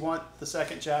 because you want the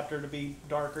second chapter to be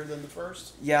darker than the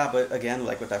first. Yeah, but again,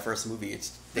 like with that first movie,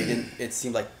 it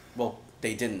seemed like, well,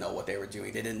 they didn't know what they were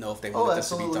doing. They didn't know if they wanted this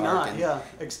to be absolutely dark. not. And, Yeah,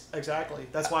 exactly.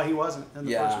 That's why he wasn't in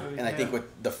the first movie. And I think with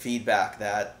the feedback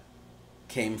that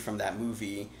came from that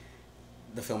movie,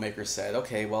 the filmmakers said,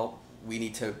 okay, well, we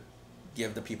need to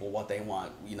give the people what they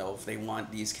want. You know, if they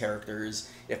want these characters,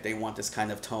 if they want this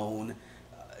kind of tone,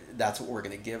 that's what we're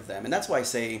going to give them. And that's why I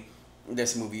say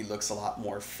this movie looks a lot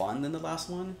more fun than the last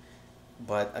one.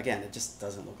 But again, it just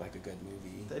doesn't look like a good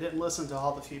movie. They didn't listen to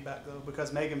all the feedback, though,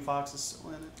 because Megan Fox is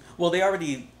still in it. Well, they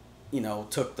already, you know,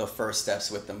 took the first steps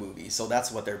with the movie, so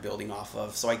that's what they're building off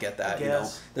of. So I get that. You know,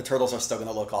 the Turtles are still going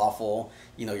to look awful.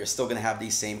 You know, you're still going to have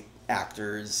these same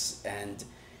actors, and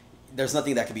there's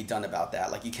nothing that can be done about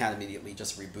that. Like, you can't immediately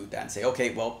just reboot that and say,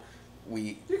 okay, well,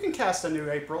 You can cast a new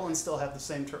April and still have the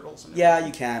same Turtles in it. Yeah,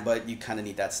 you can, but you kind of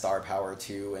need that star power,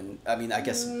 too. And, I mean, I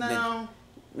guess...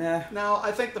 No,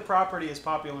 I think the property is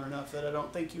popular enough that I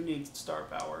don't think you need star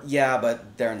power. Yeah,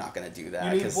 but they're not going to do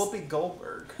that. You need Whoopi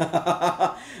Goldberg.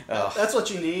 That's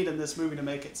what you need in this movie to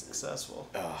make it successful.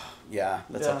 Yeah,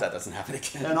 let's hope that doesn't happen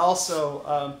again. And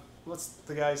also, what's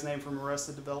the guy's name from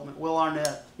Arrested Development? Will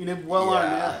Arnett. You need Will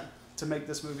Arnett to make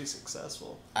this movie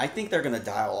successful. I think they're going to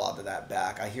dial a lot of that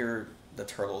back. I hear the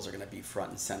Turtles are going to be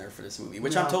front and center for this movie,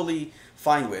 which I'm totally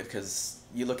fine with, because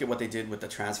you look at what they did with the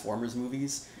Transformers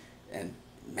movies, and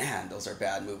man, those are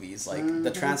bad movies. Like, the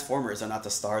Transformers are not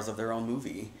the stars of their own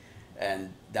movie,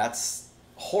 and that's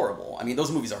horrible. I mean,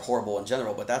 those movies are horrible in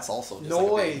general, but that's also just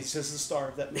noise is the star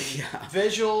of that movie.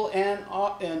 Visual and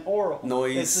oral.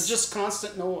 Noise. It's just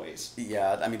constant noise.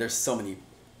 Yeah, I mean, there's so many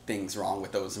things wrong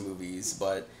with those movies,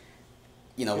 but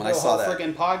you know, when I saw that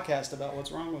friggin' podcast about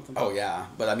what's wrong with them. Oh yeah,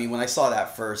 but I mean, when I saw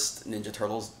that first Ninja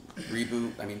Turtles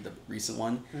reboot, I mean the recent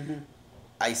one,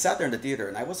 I sat there in the theater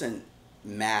and I wasn't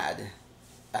mad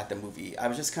at the movie. I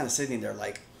was just kind of sitting there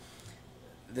like,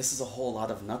 this is a whole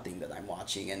lot of nothing that I'm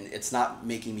watching, and it's not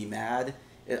making me mad.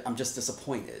 I'm just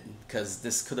disappointed, because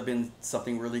this could have been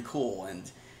something really cool,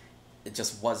 and it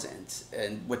just wasn't.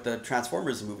 And with the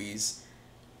Transformers movies,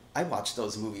 I watched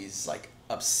those movies like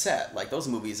upset. Like, those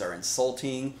movies are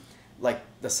insulting. Like,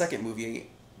 the second movie,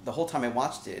 the whole time I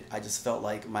watched it, I just felt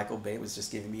like Michael Bay was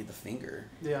just giving me the finger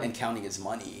and counting his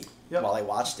money while I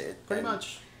watched it. Pretty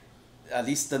much. At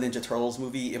least the Ninja Turtles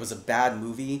movie, it was a bad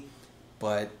movie,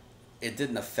 but it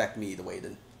didn't affect me the way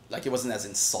that, like, it wasn't as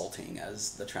insulting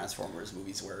as the Transformers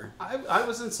movies were. I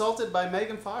was insulted by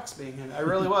Megan Fox being in it. I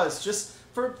really was.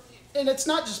 And it's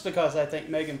not just because I think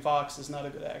Megan Fox is not a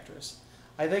good actress.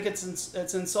 I think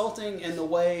it's insulting in the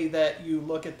way that you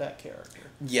look at that character.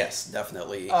 Yes,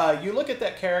 definitely. You look at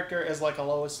that character as like a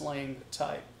Lois Lane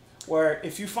type, where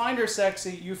if you find her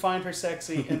sexy, you find her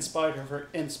sexy in spite of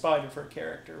her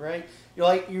character, right?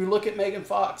 You look at Megan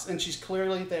Fox, and she's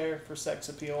clearly there for sex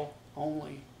appeal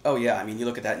only. Oh yeah, I mean, you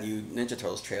look at that new Ninja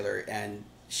Turtles trailer, and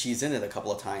she's in it a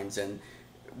couple of times, and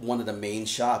one of the main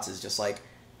shots is just like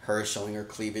her showing her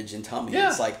cleavage and tummy. Yeah.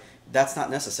 It's like, that's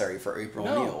not necessary for April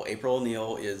O'Neil. April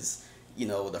O'Neil is, you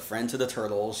know, the friend to the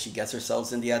Turtles. She gets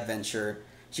herself in the adventure.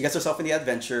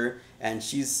 And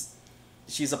she's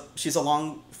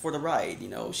along for the ride. You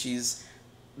know, she's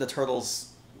the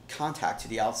Turtles' contact to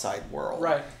the outside world.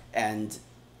 Right. And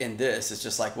in this, it's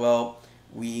just like, well,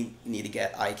 we need to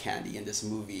get eye candy in this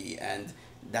movie, and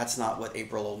that's not what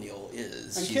April O'Neil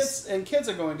is. And kids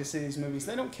are going to see these movies.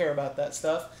 They don't care about that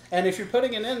stuff. And if you're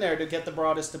putting it in there to get the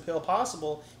broadest appeal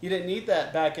possible, you didn't need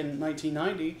that back in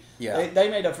 1990. Yeah. They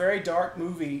made a very dark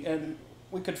movie, and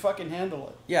we could fucking handle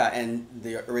it. Yeah, and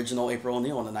the original April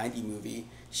O'Neil in the 90 movie,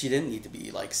 she didn't need to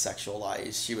be like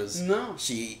sexualized.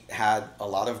 She had a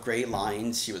lot of great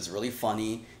lines. She was really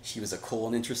funny. She was a cool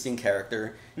and interesting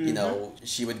character. You know,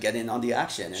 she would get in on the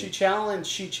action. And she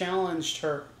challenged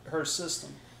her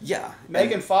system. Yeah.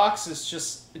 Megan Fox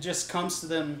just comes to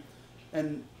them,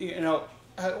 and you know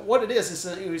what it is.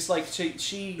 It was like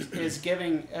she is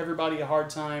giving everybody a hard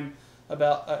time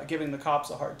about giving the cops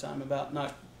a hard time about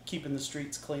not keeping the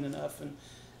streets clean enough,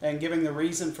 and giving the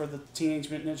reason for the Teenage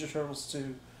Mutant Ninja Turtles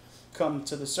to come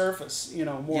to the surface, you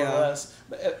know, more or less.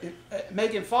 But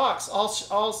Megan Fox,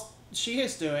 all she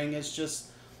is doing is just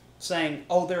saying,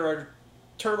 "Oh, there are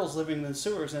turtles living in the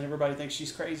sewers," and everybody thinks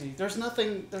she's crazy. There's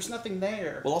nothing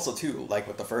there. Well, also too, like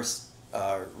with the first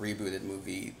rebooted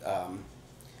movie,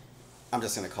 I'm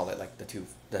just gonna call it like the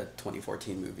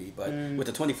 2014 movie, but with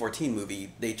the 2014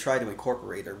 movie, they tried to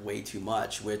incorporate her way too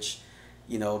much, which,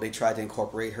 you know, they tried to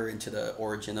incorporate her into the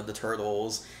origin of the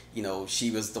Turtles. You know,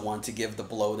 she was the one to give the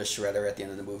blow to Shredder at the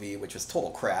end of the movie, which was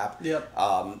total crap. Yep.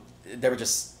 They were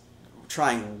just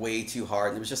trying way too hard,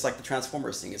 and it was just like the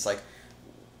Transformers thing. It's like,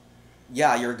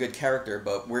 yeah, you're a good character,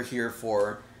 but we're here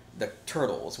for the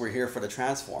Turtles. We're here for the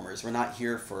Transformers. We're not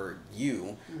here for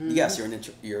you. Yes,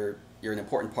 you're an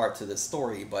important part to this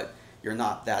story, but you're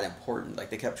not that important. Like,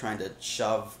 they kept trying to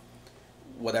shove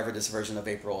whatever this version of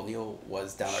April O'Neil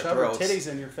was down our throats. Shove her titties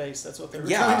in your face. That's what they were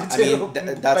trying to do. I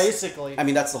mean, that's basically. I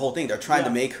mean, that's the whole thing. They're trying to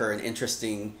make her an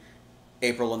interesting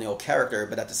April O'Neil character,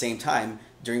 but at the same time,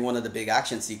 during one of the big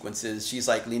action sequences, she's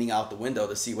like leaning out the window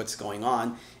to see what's going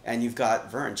on, and you've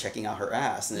got Vern checking out her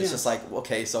ass, and it's just like,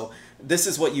 okay, so this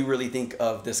is what you really think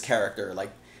of this character.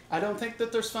 Like, I don't think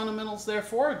that there's fundamentals there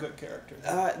for a good character.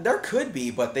 There could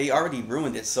be, but they already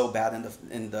ruined it so bad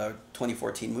in the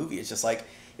 2014 movie. It's just like,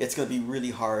 it's going to be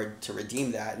really hard to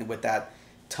redeem that, and with that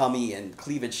tummy and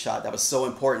cleavage shot that was so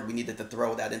important, we needed to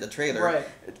throw that in the trailer. Right.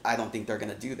 I don't think they're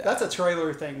going to do that. That's a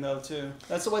trailer thing, though, too.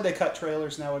 That's the way they cut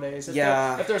trailers nowadays.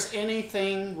 If there's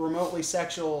anything remotely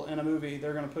sexual in a movie,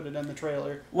 they're going to put it in the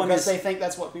trailer because they think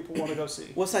that's what people want to go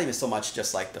see. Well, it's not even so much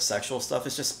just like the sexual stuff.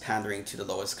 It's just pandering to the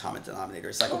lowest common denominator.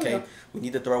 It's like, we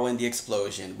need to throw in the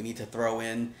explosion. We need to throw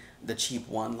in the cheap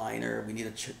one-liner. We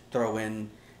need to throw in,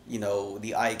 you know,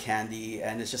 the eye candy,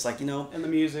 and it's just like, you know, and the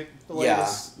music, the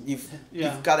latest.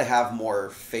 You've got to have more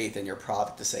faith in your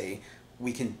product to say,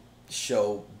 we can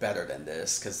show better than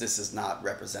this, because this is not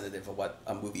representative of what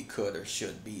a movie could or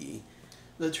should be.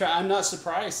 I'm not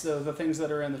surprised, though, the things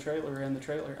that are in the trailer are in the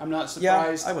trailer. I'm not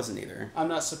surprised. I wasn't either. I'm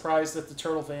not surprised that the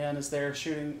Turtle van is there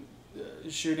shooting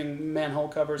manhole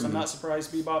covers. I'm not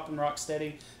surprised Bebop and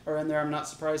Rocksteady are in there. I'm not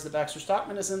surprised that Baxter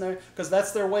Stockman is in there, because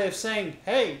that's their way of saying,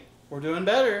 hey, we're doing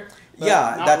better. But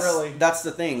that's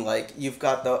the thing. Like, you've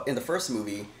got in the first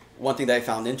movie, one thing that I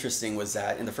found interesting was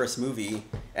that in the first movie,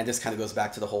 and this kind of goes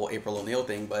back to the whole April O'Neil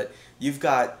thing, but you've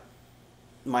got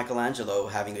Michelangelo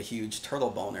having a huge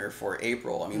turtle boner for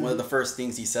April. I mean, one of the first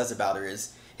things he says about her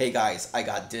is, "Hey guys, I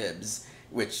got dibs,"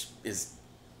 which is,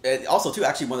 and also too,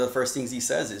 actually one of the first things he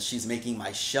says is, "She's making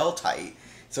my shell tight."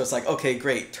 So it's like, okay,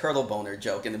 great, turtle boner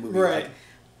joke in the movie. Right. Like,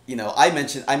 you know, I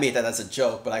made that as a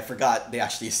joke, but I forgot they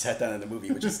actually said that in the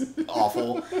movie, which is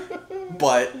awful.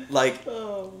 But, like,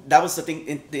 that was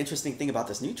the interesting thing about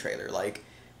this new trailer. Like,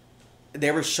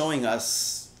 they were showing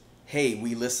us, hey,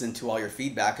 we listened to all your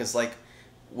feedback. Because, like,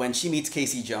 when she meets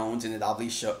Casey Jones, and it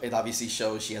obviously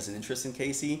shows she has an interest in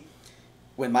Casey,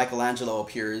 when Michelangelo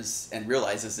appears and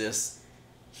realizes this,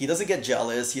 he doesn't get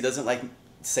jealous. He doesn't, like,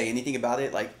 say anything about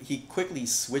it. Like, he quickly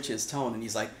switches tone, and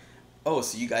he's like, oh,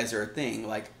 so you guys are a thing.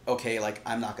 Like, okay, like,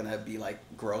 I'm not going to be, like,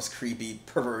 gross, creepy,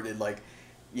 perverted, like,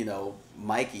 you know,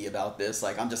 Mikey about this.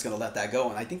 Like, I'm just going to let that go.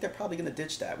 And I think they're probably going to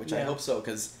ditch that, which I hope so,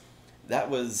 because that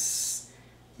was,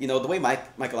 you know, the way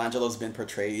Michelangelo's been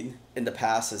portrayed in the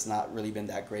past has not really been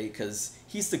that great, because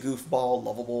he's the goofball,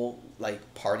 lovable,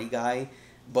 like, party guy.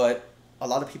 But a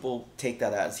lot of people take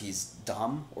that as he's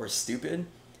dumb or stupid,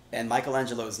 and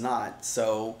Michelangelo's not.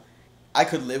 So I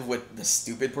could live with the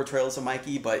stupid portrayals of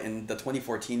Mikey, but in the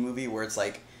 2014 movie where it's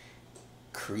like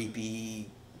creepy,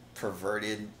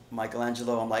 perverted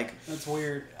Michelangelo, I'm like, that's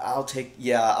weird. I'll take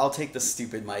the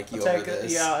stupid Mikey over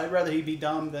this. Yeah, I'd rather he be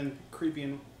dumb than creepy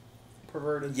and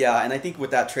perverted. Yeah, and I think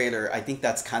with that trailer, I think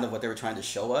that's kind of what they were trying to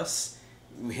show us.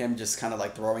 Him just kind of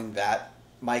like throwing that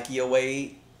Mikey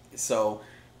away. So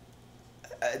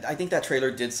I think that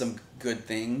trailer did some good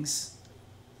things.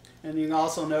 And you can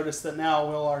also notice that now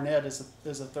Will Arnett is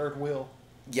a third wheel.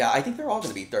 Yeah, I think they're all going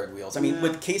to be third wheels. I mean,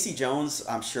 with Casey Jones,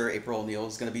 I'm sure April O'Neil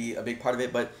is going to be a big part of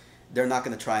it, but they're not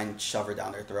going to try and shove her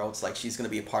down their throats. Like, she's going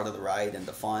to be a part of the ride and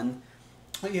the fun.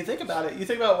 When you think about it, you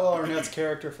think about Will Arnett's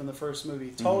character from the first movie.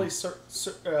 Totally,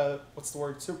 what's the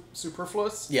word?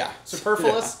 Superfluous? Yeah.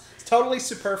 Superfluous? It's totally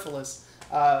superfluous.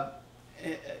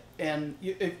 And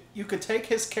you could take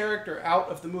his character out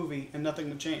of the movie and nothing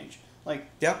would change. Like,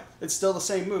 it's still the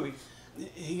same movie.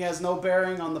 He has no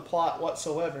bearing on the plot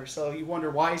whatsoever. So you wonder,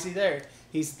 why is he there?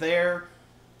 He's there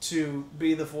to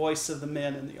be the voice of the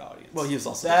men in the audience. Well, he was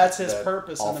also that's his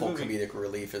purpose in the awful movie. comedic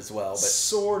relief as well. But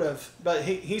sort of, but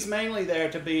he's mainly there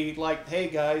to be like, hey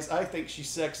guys, I think she's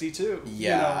sexy too.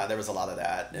 Yeah, there was a lot of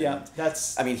that. And yeah,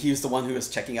 that's. I mean, he was the one who was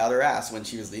checking out her ass when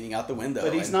she was leaning out the window.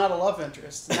 But he's not a love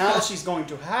interest. Now she's going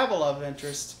to have a love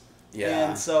interest. Yeah.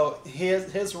 And so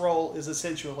his role is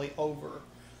essentially over.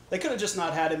 They could have just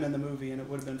not had him in the movie and it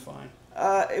would have been fine.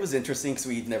 It was interesting because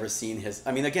we'd never seen his.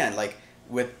 I mean, again, like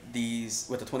with the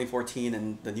 2014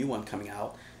 and the new one coming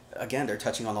out, again they're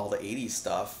touching on all the 80s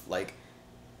stuff. Like,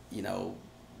 you know,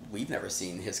 we've never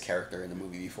seen his character in the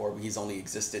movie before. He's only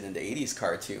existed in the 80s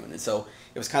cartoon, and so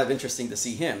it was kind of interesting to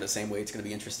see him. The same way it's going to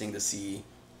be interesting to see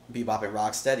Bebop and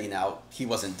Rocksteady. Now, he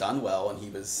wasn't done well, and he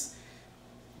was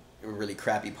a really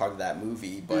crappy part of that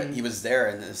movie, but he was there,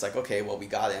 and it's like, okay, well, we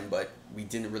got him, but we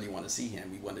didn't really want to see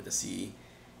him. We wanted to see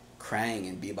Krang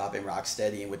and Bebop and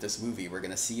Rocksteady, and with this movie we're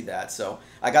going to see that. So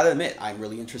I gotta admit, I'm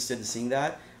really interested in seeing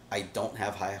that. I don't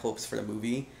have high hopes for the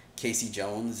movie. Casey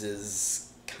Jones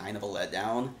is kind of a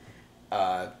letdown.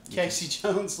 Casey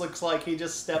Jones looks like he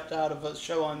just stepped out of a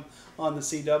show on the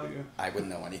CW. I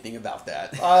wouldn't know anything about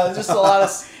that. Just a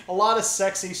lot of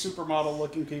sexy supermodel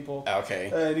looking people.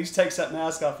 Okay. And he takes that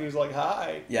mask off. He's like,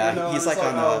 "Hi." Yeah, you know, he's like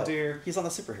on oh dear. He's on a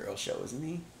superhero show, isn't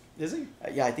he? Is he?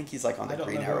 Yeah, I think he's like on the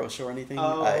Green Arrow show or anything.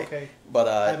 Oh, okay. But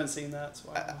I haven't seen that.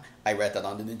 So I read that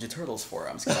on the Ninja Turtles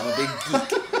forums because I'm a big geek.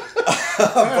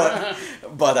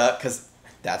 but because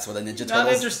that's what the Ninja Turtles.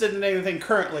 Not interested in anything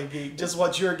currently geek. Just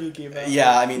what you're geeky about.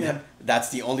 Yeah, I mean that's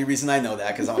the only reason I know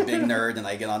that, because I'm a big nerd and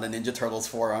I get on the Ninja Turtles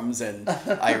forums and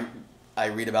I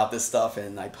read about this stuff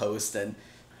and I post, and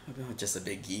I'm just a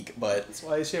big geek. But that's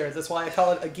why he's here. That's why I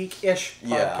call it a geek-ish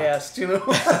podcast. You know,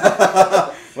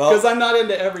 well, because I'm not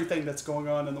into everything that's going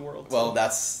on in the world. Well,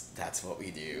 so. that's what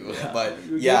we do. Yeah. But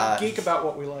we geek about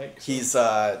what we like.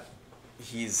 So.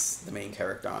 He's the main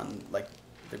character on like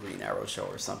the Green Arrow show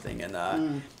or something, and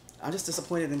I'm just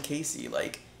disappointed in Casey.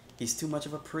 Like, he's too much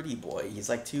of a pretty boy. He's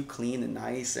like too clean and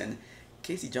nice, and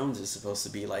Casey Jones is supposed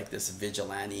to be like this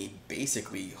vigilante,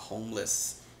 basically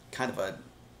homeless, kind of a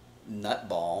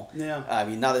nutball. Yeah. I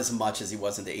mean, not as much as he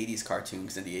was in the 80s cartoon,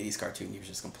 because in the 80s cartoon he was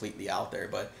just completely out there,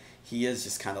 but he is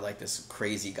just kind of like this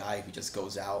crazy guy who just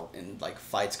goes out and like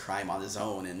fights crime on his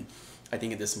own. And I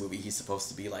think in this movie he's supposed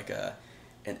to be like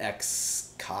an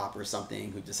ex-cop or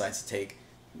something who decides to take,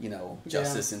 you know,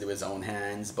 justice into his own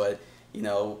hands. But, you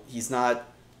know, he's not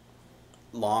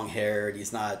long-haired,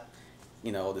 he's not,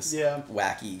 you know, this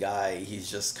wacky guy. He's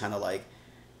just kind of like,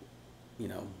 you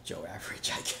know, Joe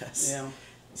Average, I guess. Yeah.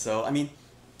 So, I mean...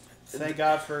 Thank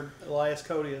God for Elias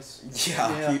Koteas.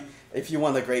 Yeah. If you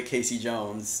want the great Casey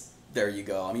Jones, there you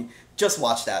go. I mean, just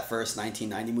watch that first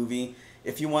 1990 movie.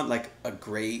 If you want, like, a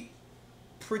great,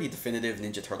 pretty definitive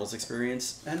Ninja Turtles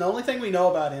experience. And the only thing we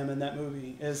know about him in that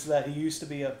movie is that he used to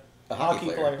be a hockey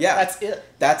player. Yeah. That's it.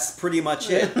 That's pretty much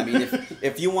it. I mean,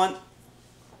 if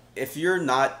you're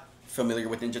not familiar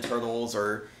with Ninja Turtles,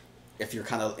 or if you're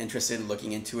kind of interested in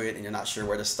looking into it and you're not sure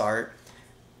where to start,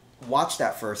 watch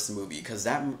that first movie, because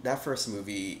that first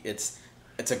movie, it's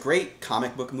a great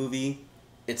comic book movie.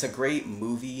 It's a great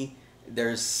movie.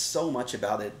 There's so much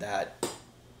about it that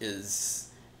is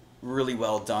really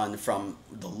well done, from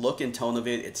the look and tone of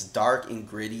it. It's dark and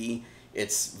gritty.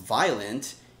 It's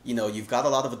violent. You know, you've got a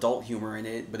lot of adult humor in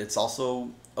it, but it's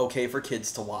also okay for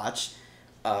kids to watch.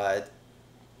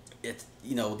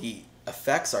 You know, the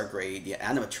effects are great. The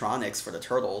animatronics for the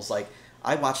turtles, like,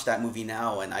 I watch that movie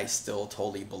now and I still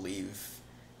totally believe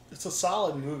it's a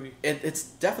solid movie. It's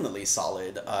definitely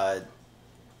solid.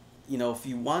 You know, if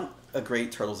you want a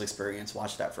great Turtles experience,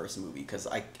 watch that first movie, because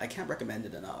I can't recommend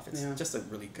it enough. It's just a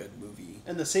really good movie.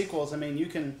 And the sequels, I mean, you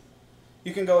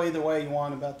can go either way you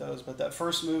want about those, but that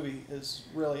first movie is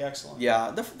really excellent.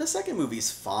 Yeah, the second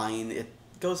movie's fine. It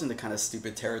goes into kind of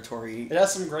stupid territory. It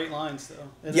has some great lines, though.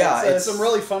 It's some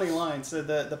really funny lines.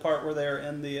 The part where they're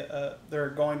in they're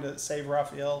going to save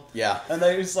Raphael. Yeah. And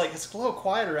they're just like, it's a little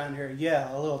quiet around here.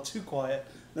 Yeah, a little too quiet.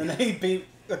 Then they beat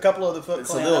a couple of the Foot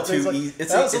Clan. It's a little too easy.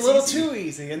 That was a little too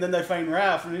easy. And then they find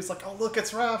Raph, and he's like, oh, look,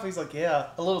 it's Raph. He's like, yeah,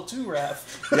 a little too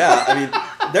Raph. Yeah, I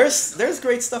mean, there's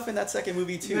great stuff in that second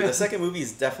movie, too. The second movie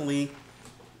is definitely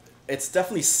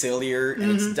sillier,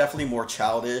 and it's definitely more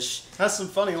childish. It has some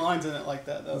funny lines in it like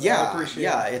that, though. Yeah, I appreciate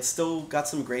it. It's still got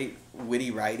some great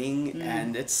witty writing,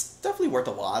 and it's definitely worth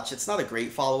a watch. It's not a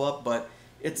great follow-up, but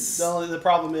it's... The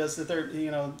problem is that they're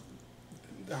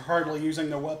hardly using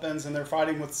their weapons, and they're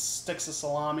fighting with sticks of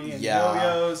salami and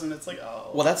yo-yos, and it's like,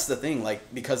 oh. Well, that's the thing,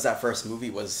 like, because that first movie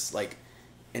was, like,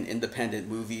 an independent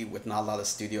movie with not a lot of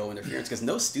studio interference, because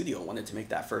no studio wanted to make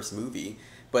that first movie,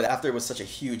 but after it was such a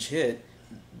huge hit,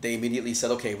 they immediately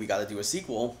said, okay, we got to do a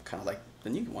sequel, kind of like the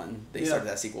new one. They started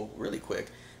that sequel really quick.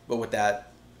 But with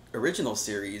that original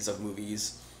series of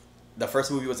movies, the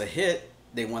first movie was a hit.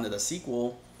 They wanted a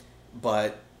sequel,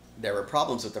 but there were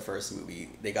problems with the first movie.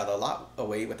 They got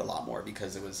away with a lot more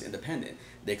because it was independent.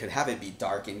 They could have it be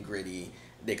dark and gritty.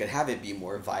 They could have it be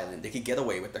more violent. They could get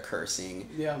away with the cursing.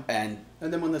 Yeah. And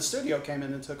then when the studio came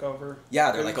in and took over,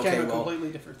 they're like, okay, a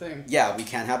completely different thing. Yeah, we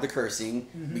can't have the cursing.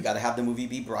 Mm-hmm. We got to have the movie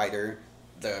be brighter.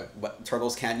 The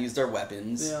turtles can't use their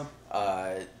weapons.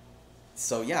 Yeah.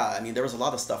 So yeah, I mean, there was a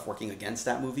lot of stuff working against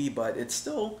that movie, but it's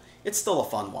still a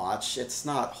fun watch. It's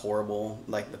not horrible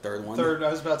like the third one.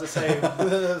 I was about to say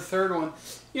the third one.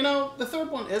 You know, the third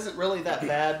one isn't really that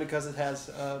bad because it has.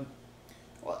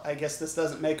 Well, I guess this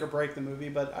doesn't make or break the movie,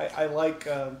 but I like.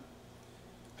 I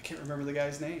can't remember the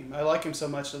guy's name. I like him so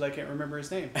much that I can't remember his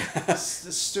name.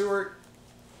 Stuart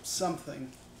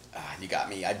something. You got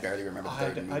me. I barely remember the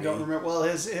third movie. I don't remember. Well,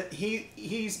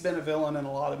 he's been a villain in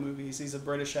a lot of movies. He's a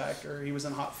British actor. He was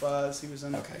in Hot Fuzz. He was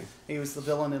in. Okay. He was the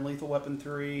villain in Lethal Weapon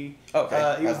 3.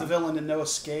 Okay. He was the villain in No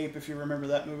Escape, if you remember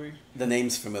that movie. The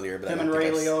name's familiar, but him and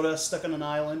Ray Liotta stuck on an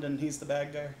island, and he's the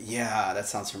bad guy. Yeah, that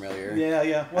sounds familiar.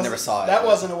 Yeah. I never saw it. That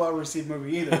wasn't a well-received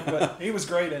movie either, but he was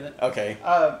great in it. Okay.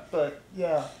 But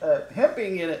yeah, him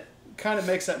being in it kind of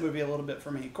makes that movie a little bit for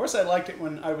me. Of course, I liked it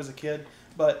when I was a kid.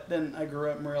 But then I grew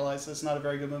up and realized it's not a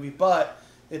very good movie. But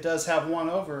it does have one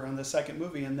over on the second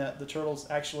movie in that the turtles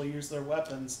actually use their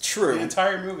weapons. True. The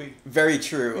entire movie. Very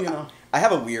true. You know. I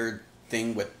have a weird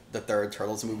thing with the third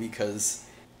Turtles movie because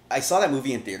I saw that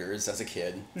movie in theaters as a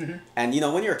kid. Mm-hmm. And, you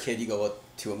know, when you're a kid, you go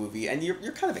to a movie and you're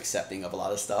kind of accepting of a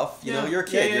lot of stuff. You know, you're a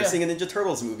kid. You're seeing a Ninja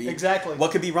Turtles movie. Exactly.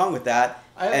 What could be wrong with that?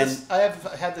 I have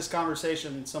had this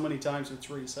conversation so many times with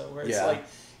Teresa where it's like,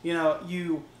 you know,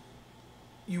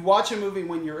 you watch a movie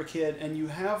when you're a kid and you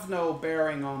have no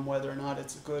bearing on whether or not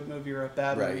it's a good movie or a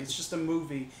bad movie. It's just a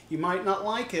movie. You might not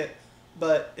like it,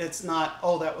 but it's not,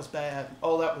 oh, that was bad.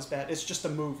 Oh, that was bad. It's just a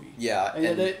movie. Yeah. And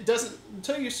it doesn't,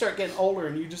 until you start getting older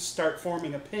and you just start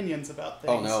forming opinions about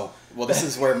things. Oh, no. Well, this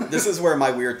is where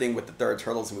my weird thing with the third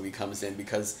Turtles movie comes in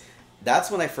because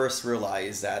that's when I first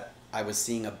realized that I was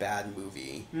seeing a bad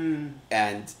movie.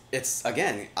 And it's,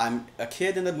 again, I'm a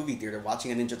kid in the movie theater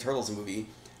watching a Ninja Turtles movie.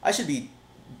 I should be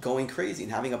going crazy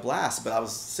and having a blast, but I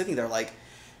was sitting there like,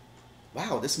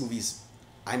 wow, this movie's,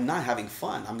 I'm not having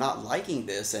fun. I'm not liking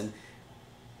this. And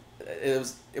it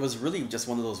was really just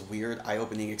one of those weird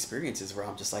eye-opening experiences where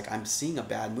I'm just like, I'm seeing a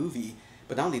bad movie,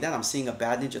 but not only that, I'm seeing a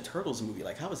bad Ninja Turtles movie.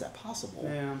 Like, how is that possible?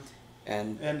 Yeah.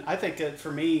 And I think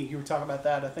for me, you were talking about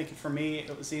that, I think for me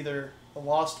it was either The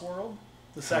Lost World,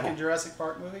 the second Jurassic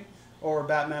Park movie, or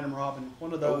Batman and Robin.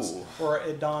 One of those where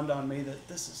it dawned on me that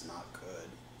this is not good.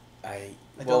 I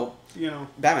don't, you know.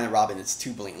 Batman and Robin, it's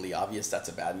too blatantly obvious that's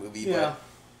a bad movie. Yeah. But,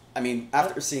 I mean,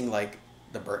 after seeing, like,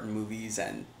 the Burton movies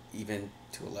and even,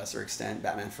 to a lesser extent,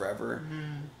 Batman Forever,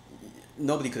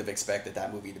 nobody could have expected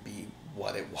that movie to be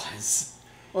what it was.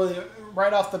 Well,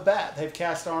 right off the bat, they've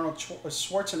cast Arnold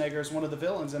Schwarzenegger as one of the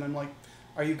villains, and I'm like,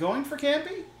 are you going for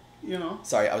campy? You know?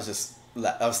 Sorry, I was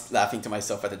laughing to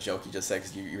myself at the joke you just said,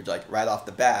 because you were like, right off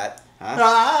the bat.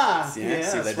 Huh?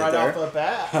 Yes, right off the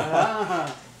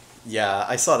bat. Yeah,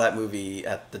 I saw that movie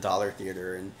at the Dollar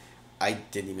Theater, and I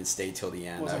didn't even stay till the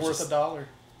end. Was it worth $1?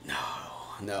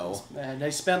 No. Man,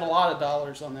 they spent a lot of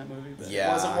dollars on that movie, but it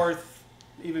wasn't worth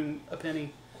even a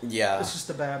penny. Yeah. It's just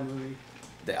a bad movie.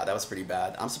 Yeah, that was pretty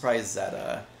bad. I'm surprised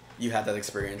that you had that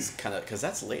experience, kind of, because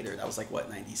that's later. That was like, what,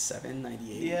 97,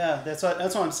 98? Yeah, that's what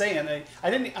I'm saying. I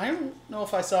don't know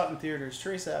if I saw it in theaters.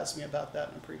 Teresa asked me about that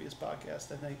in a previous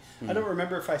podcast, I think. I don't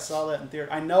remember if I saw that in theater.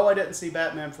 I know I didn't see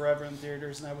Batman Forever in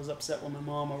theaters, and I was upset with my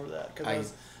mom over that,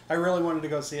 because I really wanted to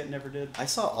go see it and never did. I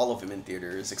saw all of them in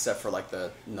theaters, except for, like,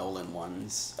 the Nolan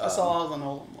ones. I saw all the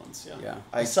Nolan ones, yeah.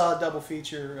 I saw a double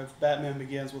feature of Batman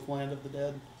Begins with Land of the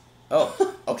Dead.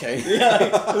 Oh, okay. Yeah,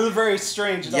 it was a very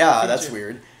strange double feature. That's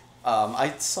weird.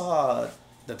 I saw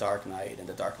The Dark Knight and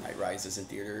The Dark Knight Rises in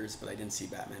theaters, but I didn't see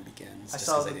Batman Begins just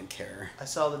because I didn't care. I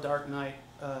saw The Dark Knight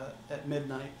at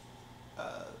midnight,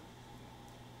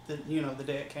 the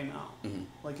day it came out. Mm-hmm.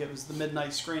 Like, it was the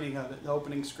midnight screening of it, the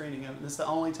opening screening of it. And it's the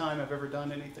only time I've ever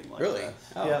done anything like that. Really?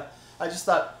 Oh. Yeah. I just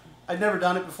thought, I'd never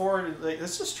done it before. Like,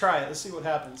 let's just try it. Let's see what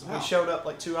happens. We showed up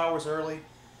like 2 hours early,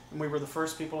 and we were the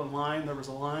first people in line. There was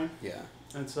a line. Yeah.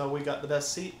 And so we got the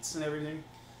best seats and everything.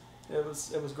 It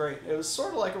was great. It was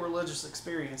sort of like a religious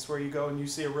experience where you go and you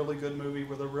see a really good movie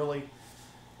with a really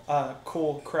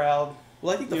cool crowd.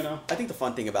 Well, I think the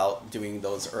fun thing about doing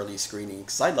those early screenings,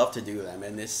 because I love to do them,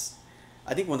 and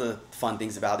I think one of the fun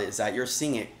things about it is that you're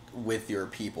seeing it with your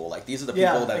people. Like, these are the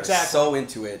people that are so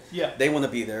into it. Yeah. They want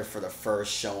to be there for the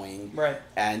first showing. Right.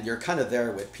 And you're kind of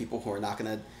there with people who are not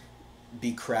going to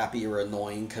be crappy or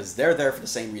annoying because they're there for the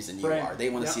same reason you are. They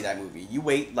want to see that movie. You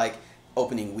wait, like,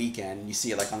 opening weekend, you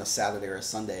see it, like, on a Saturday or a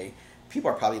Sunday, people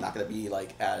are probably not going to be,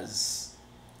 like, as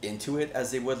into it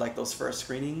as they would, like, those first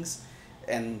screenings.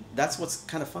 And that's what's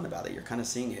kind of fun about it. You're kind of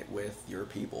seeing it with your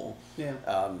people. Yeah.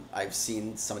 I've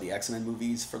seen some of the X-Men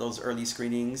movies for those early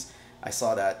screenings. I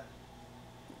saw that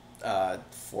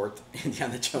fourth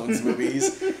Indiana Jones movie,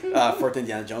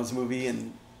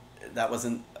 and that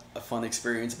wasn't a fun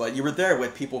experience. But you were there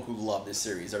with people who love this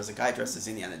series. There was a guy dressed as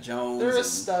Indiana Jones. There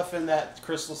is stuff in that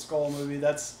Crystal Skull movie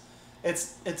that's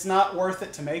it's not worth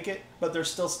it to make it, but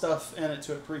there's still stuff in it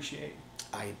to appreciate.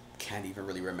 I can't even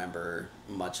really remember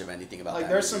much of anything about like that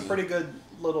there's movie. some pretty good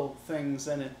little things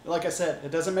in it. Like I said,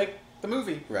 it doesn't make the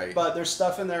movie, right? But there's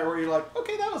stuff in there where you're like,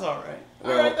 okay, that was all right,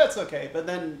 that's okay. But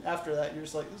then after that, you're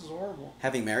just like, this is horrible.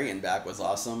 Having Marion back was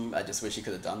awesome. I just wish she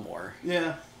could have done more.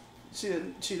 Yeah, she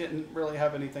didn't really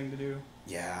have anything to do.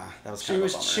 Yeah, that was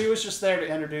she was just there to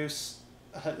introduce.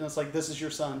 And it's like, this is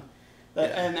your son,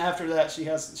 and after that, she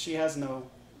has no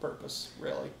purpose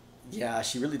really. Yeah,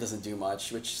 she really doesn't do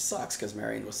much, which sucks because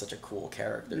Marion was such a cool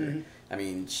character. Mm-hmm. I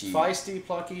mean, feisty,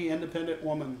 plucky, independent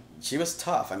woman. She was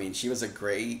tough. I mean, she was a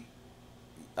great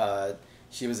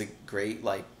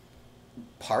like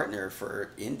partner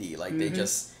for Indy. Like they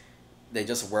just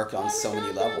worked on so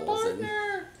many levels. And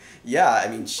yeah, I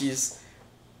mean, she's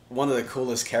one of the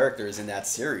coolest characters in that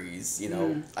series. You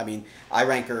know, I mean, I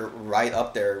rank her right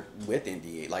up there with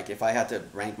Indy. Like if I had to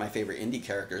rank my favorite Indy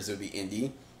characters, it would be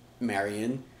Indy,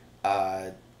 Marion,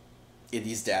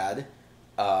 Indy's dad,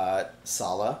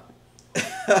 Sala.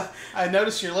 I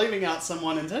noticed you're leaving out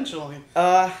someone intentionally.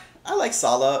 I like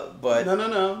Sala, but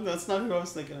no, that's not who I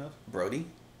was thinking of. Brody,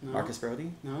 no. Marcus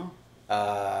Brody. No.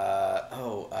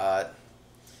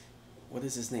 What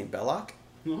is his name? Belloc.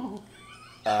 No.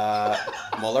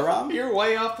 Molaram? You're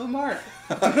way off the mark.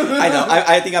 I know.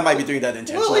 I think I might be doing that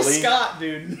intentionally. Willie Scott,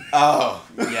 dude. Oh,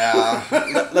 yeah.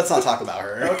 Let's not talk about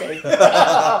her. Okay.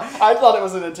 I thought it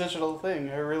was an intentional thing.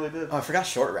 I really did. Oh, I forgot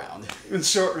Short Round.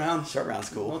 Short Round. Short Round's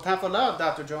cool. No time for love,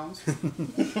 Dr. Jones.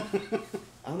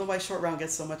 I don't know why Short Round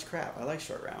gets so much crap. I like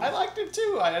Short Round. I liked him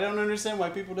too. I don't understand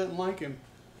why people didn't like him.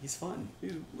 He's fun.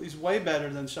 He's way better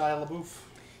than Shia LaBeouf.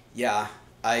 Yeah.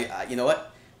 I you know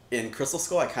what? In Crystal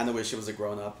Skull, I kind of wish it was a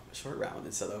grown-up Short Round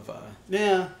instead of...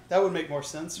 Yeah, that would make more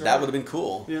sense, right? That would have been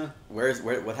cool. Yeah.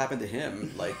 What happened to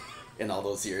him, like, in all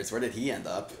those years? Where did he end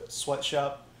up?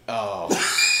 Sweatshop. Oh.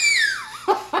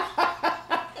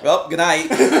 Well, good night.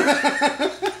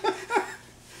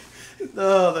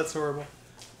 Oh, that's horrible.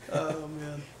 Oh,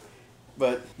 man.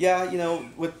 But, yeah, you know,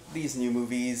 with these new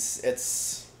movies,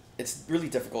 it's really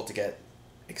difficult to get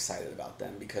excited about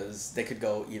them because they could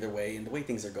go either way, and the way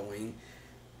things are going...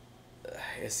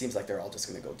 it seems like they're all just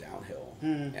going to go downhill.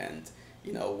 And,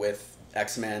 you know, with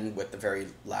X-Men, with the very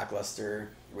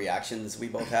lackluster reactions we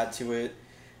both had to it,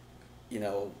 you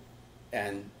know,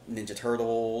 and Ninja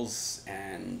Turtles,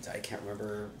 and I can't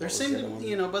remember. There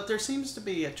seems to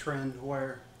be a trend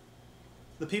where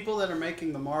the people that are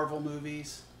making the Marvel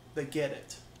movies, they get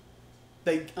it.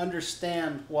 They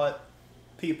understand what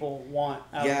people want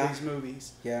out of these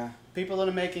movies. Yeah. People that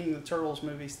are making the Turtles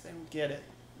movies, they don't get it.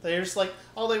 They're just like,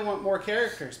 they want more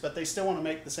characters, but they still want to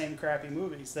make the same crappy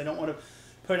movies. They don't want to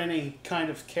put any kind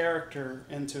of character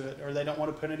into it, or they don't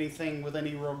want to put anything with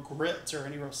any real grit or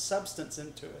any real substance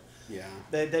into it. Yeah.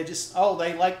 They just,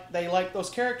 they like those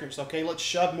characters. Okay, let's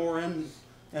shove more in,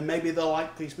 and maybe they'll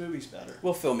like these movies better.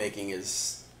 Well, filmmaking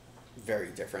is very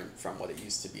different from what it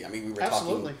used to be. I mean,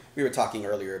 we were talking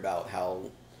earlier about how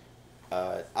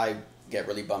I get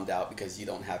really bummed out because you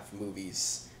don't have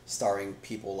movies starring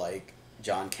people like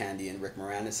John Candy and Rick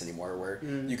Moranis anymore, where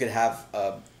you could have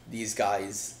these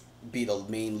guys be the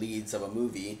main leads of a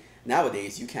movie.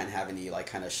 Nowadays, you can't have any like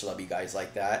kind of schlubby guys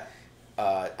like that.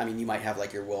 I mean, you might have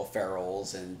like your Will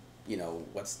Ferrells and, you know,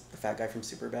 what's the fat guy from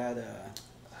Superbad?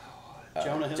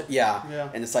 Jonah Hill.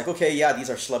 Yeah. And it's like, okay, yeah, these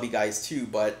are schlubby guys too,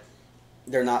 but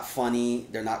they're not funny.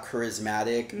 They're not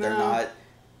charismatic. No.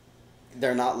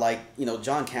 They're not like, you know,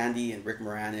 John Candy and Rick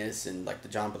Moranis and like the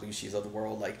John Belushis of the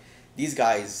world. Like, these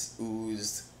guys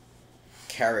oozed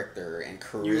character and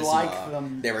charisma. You like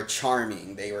them. They were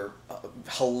charming. They were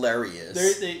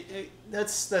hilarious.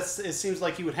 It seems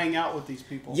like you would hang out with these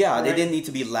people. Yeah, right? They didn't need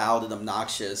to be loud and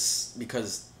obnoxious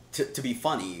because to be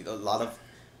funny. A lot of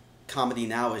comedy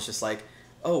now is just like,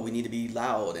 oh, we need to be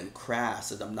loud and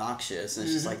crass and obnoxious. And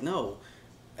it's just like, no,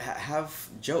 have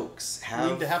jokes.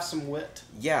 You need to have some wit.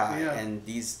 Yeah, and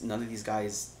none of these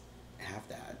guys have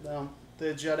that. No.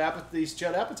 these Judd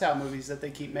Apatow movies that they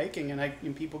keep making,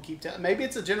 and people keep telling. Maybe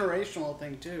it's a generational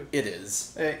thing too. It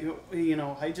is.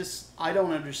 I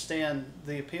don't understand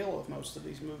the appeal of most of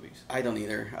these movies. I don't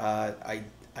either.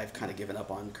 I've kind of given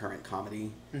up on current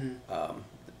comedy. Mm-hmm.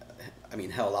 I mean,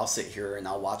 hell, I'll sit here and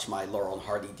I'll watch my Laurel and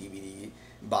Hardy DVD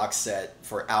box set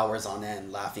for hours on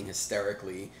end, laughing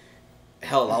hysterically.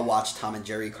 Hell, I'll watch Tom and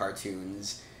Jerry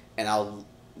cartoons and I'll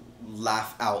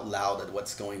laugh out loud at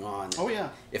what's going on. Oh yeah.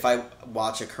 If I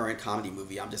watch a current comedy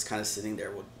movie, I'm just kind of sitting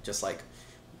there with just like,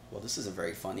 well, this isn't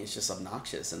very funny. It's just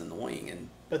obnoxious and annoying. And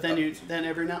but then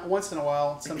once in a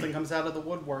while something comes out of the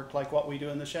woodwork, like What We Do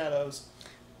in the Shadows,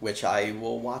 which I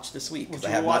will watch this week because I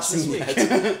Which have you will not watch this seen week.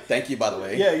 that. Thank you, by the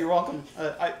way. Yeah, you're welcome.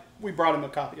 We brought him a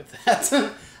copy of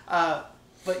that.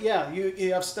 But yeah,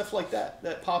 you have stuff like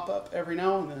that pop up every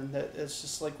now and then that is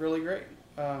just like really great.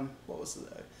 What was the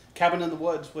Cabin in the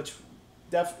Woods, which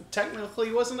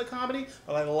technically wasn't a comedy,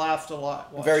 but I laughed a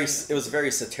lot. It was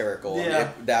very satirical. Yeah.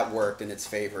 And that worked in its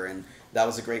favor, and that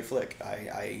was a great flick.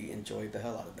 I enjoyed the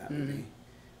hell out of that movie.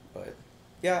 But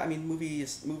yeah, I mean,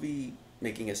 movie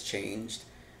making has changed.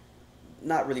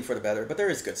 Not really for the better, but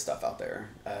there is good stuff out there.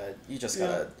 You just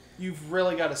gotta. You've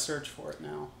really got to search for it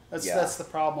now. Yeah. That's the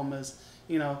problem.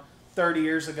 30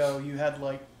 years ago you had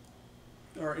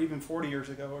or even 40 years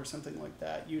ago or something like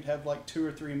that, you'd have 2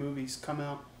 or 3 movies come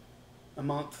out a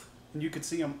month, and you could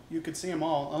see them. You could see them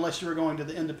all, unless you were going to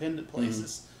the independent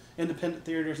places, independent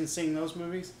theaters, and seeing those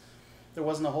movies. There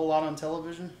wasn't a whole lot on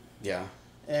television. Yeah.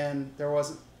 And there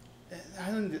wasn't.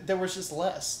 There was just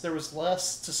less. There was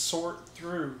less to sort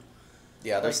through.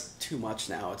 Yeah, there's too much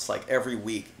now. It's like every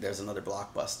week there's another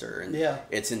blockbuster, and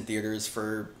it's in theaters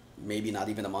for maybe not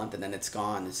even a month, and then it's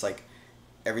gone. It's like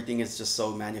everything is just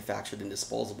so manufactured and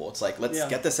disposable. It's like, let's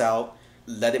get this out,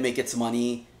 let it make its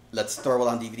money, let's throw it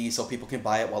on DVD so people can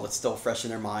buy it while it's still fresh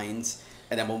in their minds,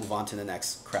 and then we'll move on to the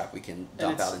next crap we can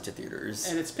dump out into theaters.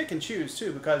 And it's pick and choose,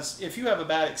 too, because if you have a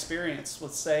bad experience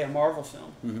with, say, a Marvel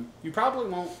film, you probably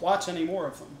won't watch any more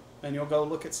of them. And you'll go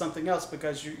look at something else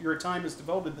because your time is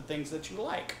devoted to things that you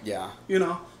like. Yeah.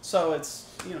 So it's,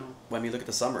 When we look at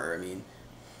the summer, I mean,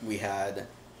 we had,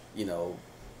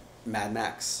 Mad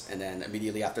Max, and then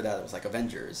immediately after that it was like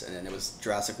Avengers, and then it was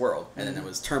Jurassic World, and then it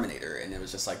was Terminator, and it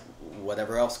was just like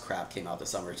whatever else crap came out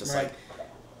this summer. It's just like,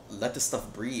 let this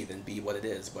stuff breathe and be what it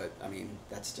is. But, I mean,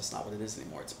 that's just not what it is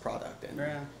anymore. It's a product. And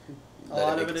a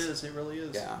lot of it is. It really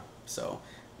is. Yeah. So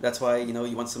that's why,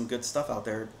 you want some good stuff out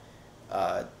there.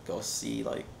 Go see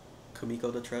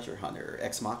Kumiko the Treasure Hunter,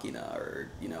 Ex Machina, or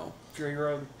Fury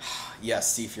Road.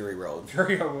 Yes, see Fury Road.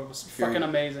 Fury Road was fucking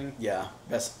amazing. Yeah,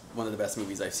 one of the best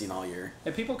movies I've seen all year.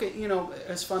 And people get,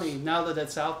 it's funny now that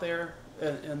it's out there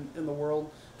in the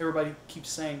world. Everybody keeps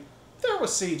saying there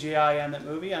was CGI in that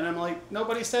movie, and I'm like,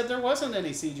 nobody said there wasn't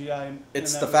any CGI.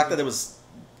 It's the fact that it was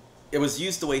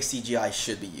used the way CGI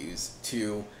should be used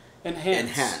to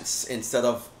enhance instead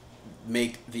of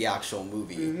make the actual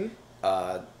movie.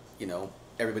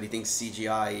 Everybody thinks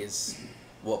CGI is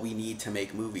what we need to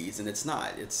make movies, and it's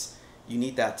not. You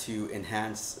need that to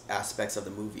enhance aspects of the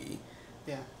movie.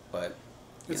 Yeah. But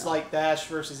it's like Dash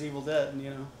versus Evil Dead,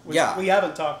 which we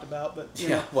haven't talked about, but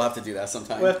we'll have to do that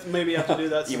sometime. Maybe have to do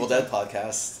that. Evil Dead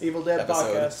podcast. Evil Dead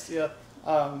podcast. Yeah.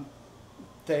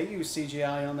 They use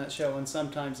CGI on that show, and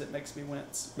sometimes it makes me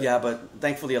wince. But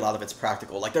thankfully a lot of it's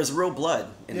practical. Like there's real blood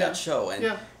in that show,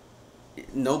 and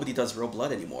nobody does real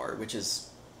blood anymore, which is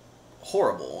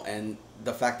horrible. And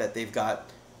the fact that they've got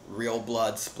real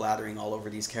blood splattering all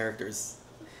over these characters,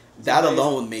 that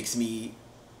alone makes me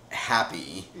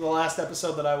happy. The last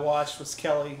episode that I watched was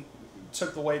Kelly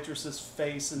took the waitress's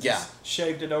face and just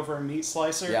shaved it over a meat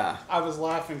slicer. Yeah. I was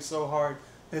laughing so hard.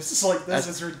 It's just like, this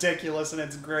is ridiculous, and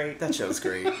it's great. That show's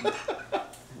great.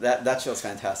 that show's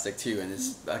fantastic too, and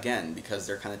it's again because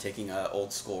they're kind of taking a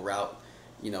old school route.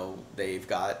 They've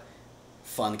got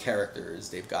fun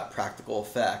characters, they've got practical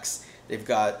effects, they've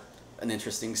got an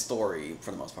interesting story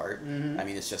for the most part. I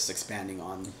mean, it's just expanding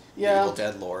on the Evil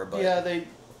Dead lore, but they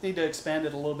need to expand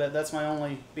it a little bit. That's my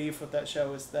only beef with that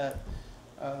show is that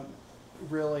it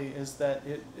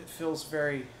feels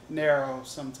very narrow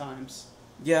sometimes.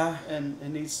 Yeah, and it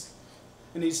needs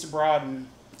to broaden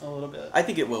a little bit. I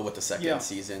think it will with the second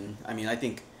season. I mean, I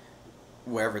think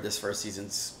wherever this first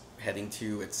season's heading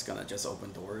to, it's gonna just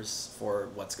open doors for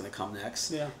what's gonna come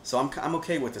next. Yeah. So I'm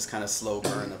okay with this kind of slow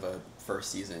burn of a first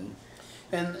season.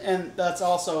 And that's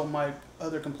also my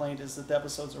other complaint is that the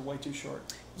episodes are way too short.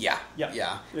 Yeah.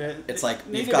 It's like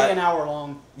you've got be an hour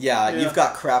long. Yeah, you've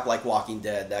got crap like Walking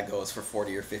Dead that goes for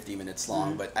 40 or 50 minutes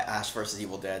long, but Ash vs.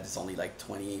 Evil Dead is only like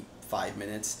 25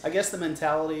 minutes. I guess the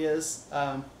mentality is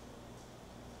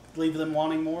leave them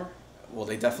wanting more. Well,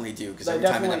 they definitely do, because They every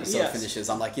time an definitely- episode yes. finishes,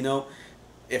 I'm like,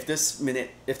 if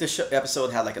this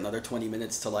episode had like another 20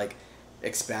 minutes to like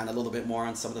expand a little bit more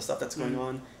on some of the stuff that's going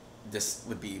on, this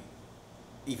would be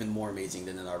even more amazing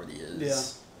than it already is.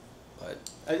 Yeah. But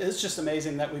It's just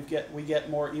amazing that we get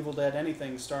more Evil Dead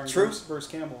anything starring True. Bruce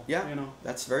Campbell. yeah, You know.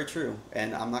 that's very true,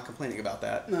 and I'm not complaining about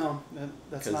that. No,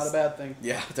 that's 'Cause- not a bad thing.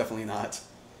 Yeah, definitely not.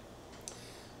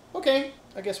 Okay,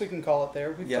 I guess we can call it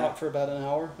there. We've Yeah. talked for about an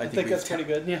hour. I think we've that's pretty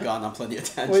good. Yeah. Gone on plenty of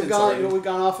tangents. We've already.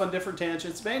 gone off on different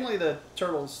tangents. Mainly the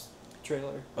Turtles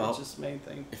trailer, Well, which is the main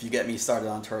thing. If you get me started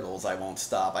on Turtles, I won't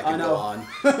stop. I I can know. go on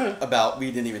about. We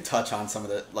didn't even touch on some of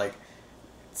the like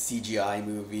CGI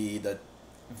movie, the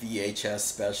VHS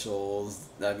specials.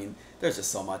 I mean, there's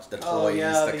just so much. The toys, Oh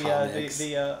yeah, the comics.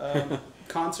 the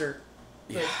concert.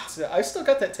 Yeah. I still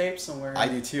got that tape somewhere. I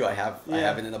do too. I have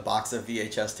Yeah. it in a box of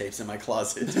VHS tapes in my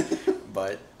closet.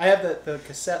 But I have the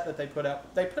cassette that they put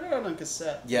out. They put it out on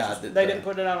cassette. Yeah, They didn't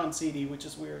put it out on CD, which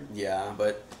is weird. yeah,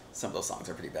 but some of those songs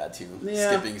are pretty bad too.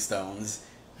 Yeah. Skipping Stones,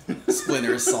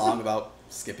 Splinter's song about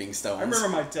skipping stones. I remember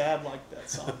my dad liked that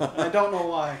song. And I don't know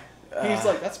why. He's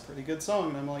like, "That's a pretty good song,"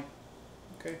 and I'm like,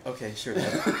 "Okay." Okay, sure.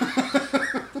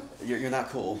 Dad. You're not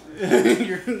cool.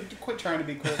 You're quit trying to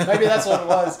be cool. Maybe that's what it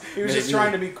was. He was just Maybe.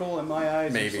 trying to be cool in my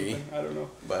eyes. Maybe. Or something. I don't know.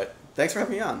 But thanks for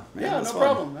having me on. Man, Yeah, it was no fun.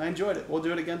 problem. I enjoyed it. We'll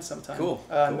do it again sometime. Cool.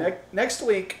 Next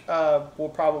week,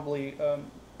 we'll probably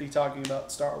be talking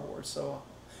about Star Wars, so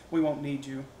we won't need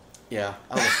you. Yeah.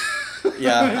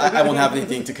 I won't have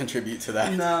anything to contribute to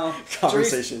that No.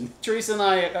 conversation. Teresa and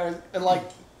I are like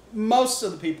most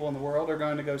of the people in the world are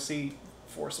going to go see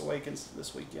Force Awakens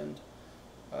this weekend.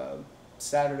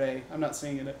 Saturday. I'm not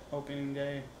seeing it at opening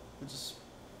day.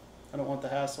 I don't want the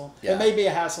hassle. Yeah. It may be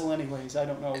a hassle anyways. I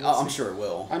don't know. We'll I'm see. sure it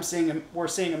will. We're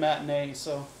seeing a matinee,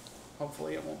 so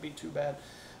hopefully it won't be too bad.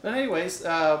 But anyways,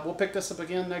 we'll pick this up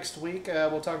again next week.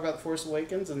 We'll talk about The Force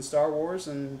Awakens and Star Wars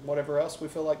and whatever else we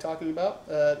feel like talking about.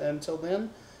 Until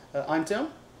then, I'm Tim.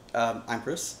 I'm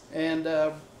Chris. And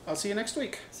I'll see you next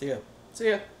week. See ya. See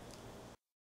ya.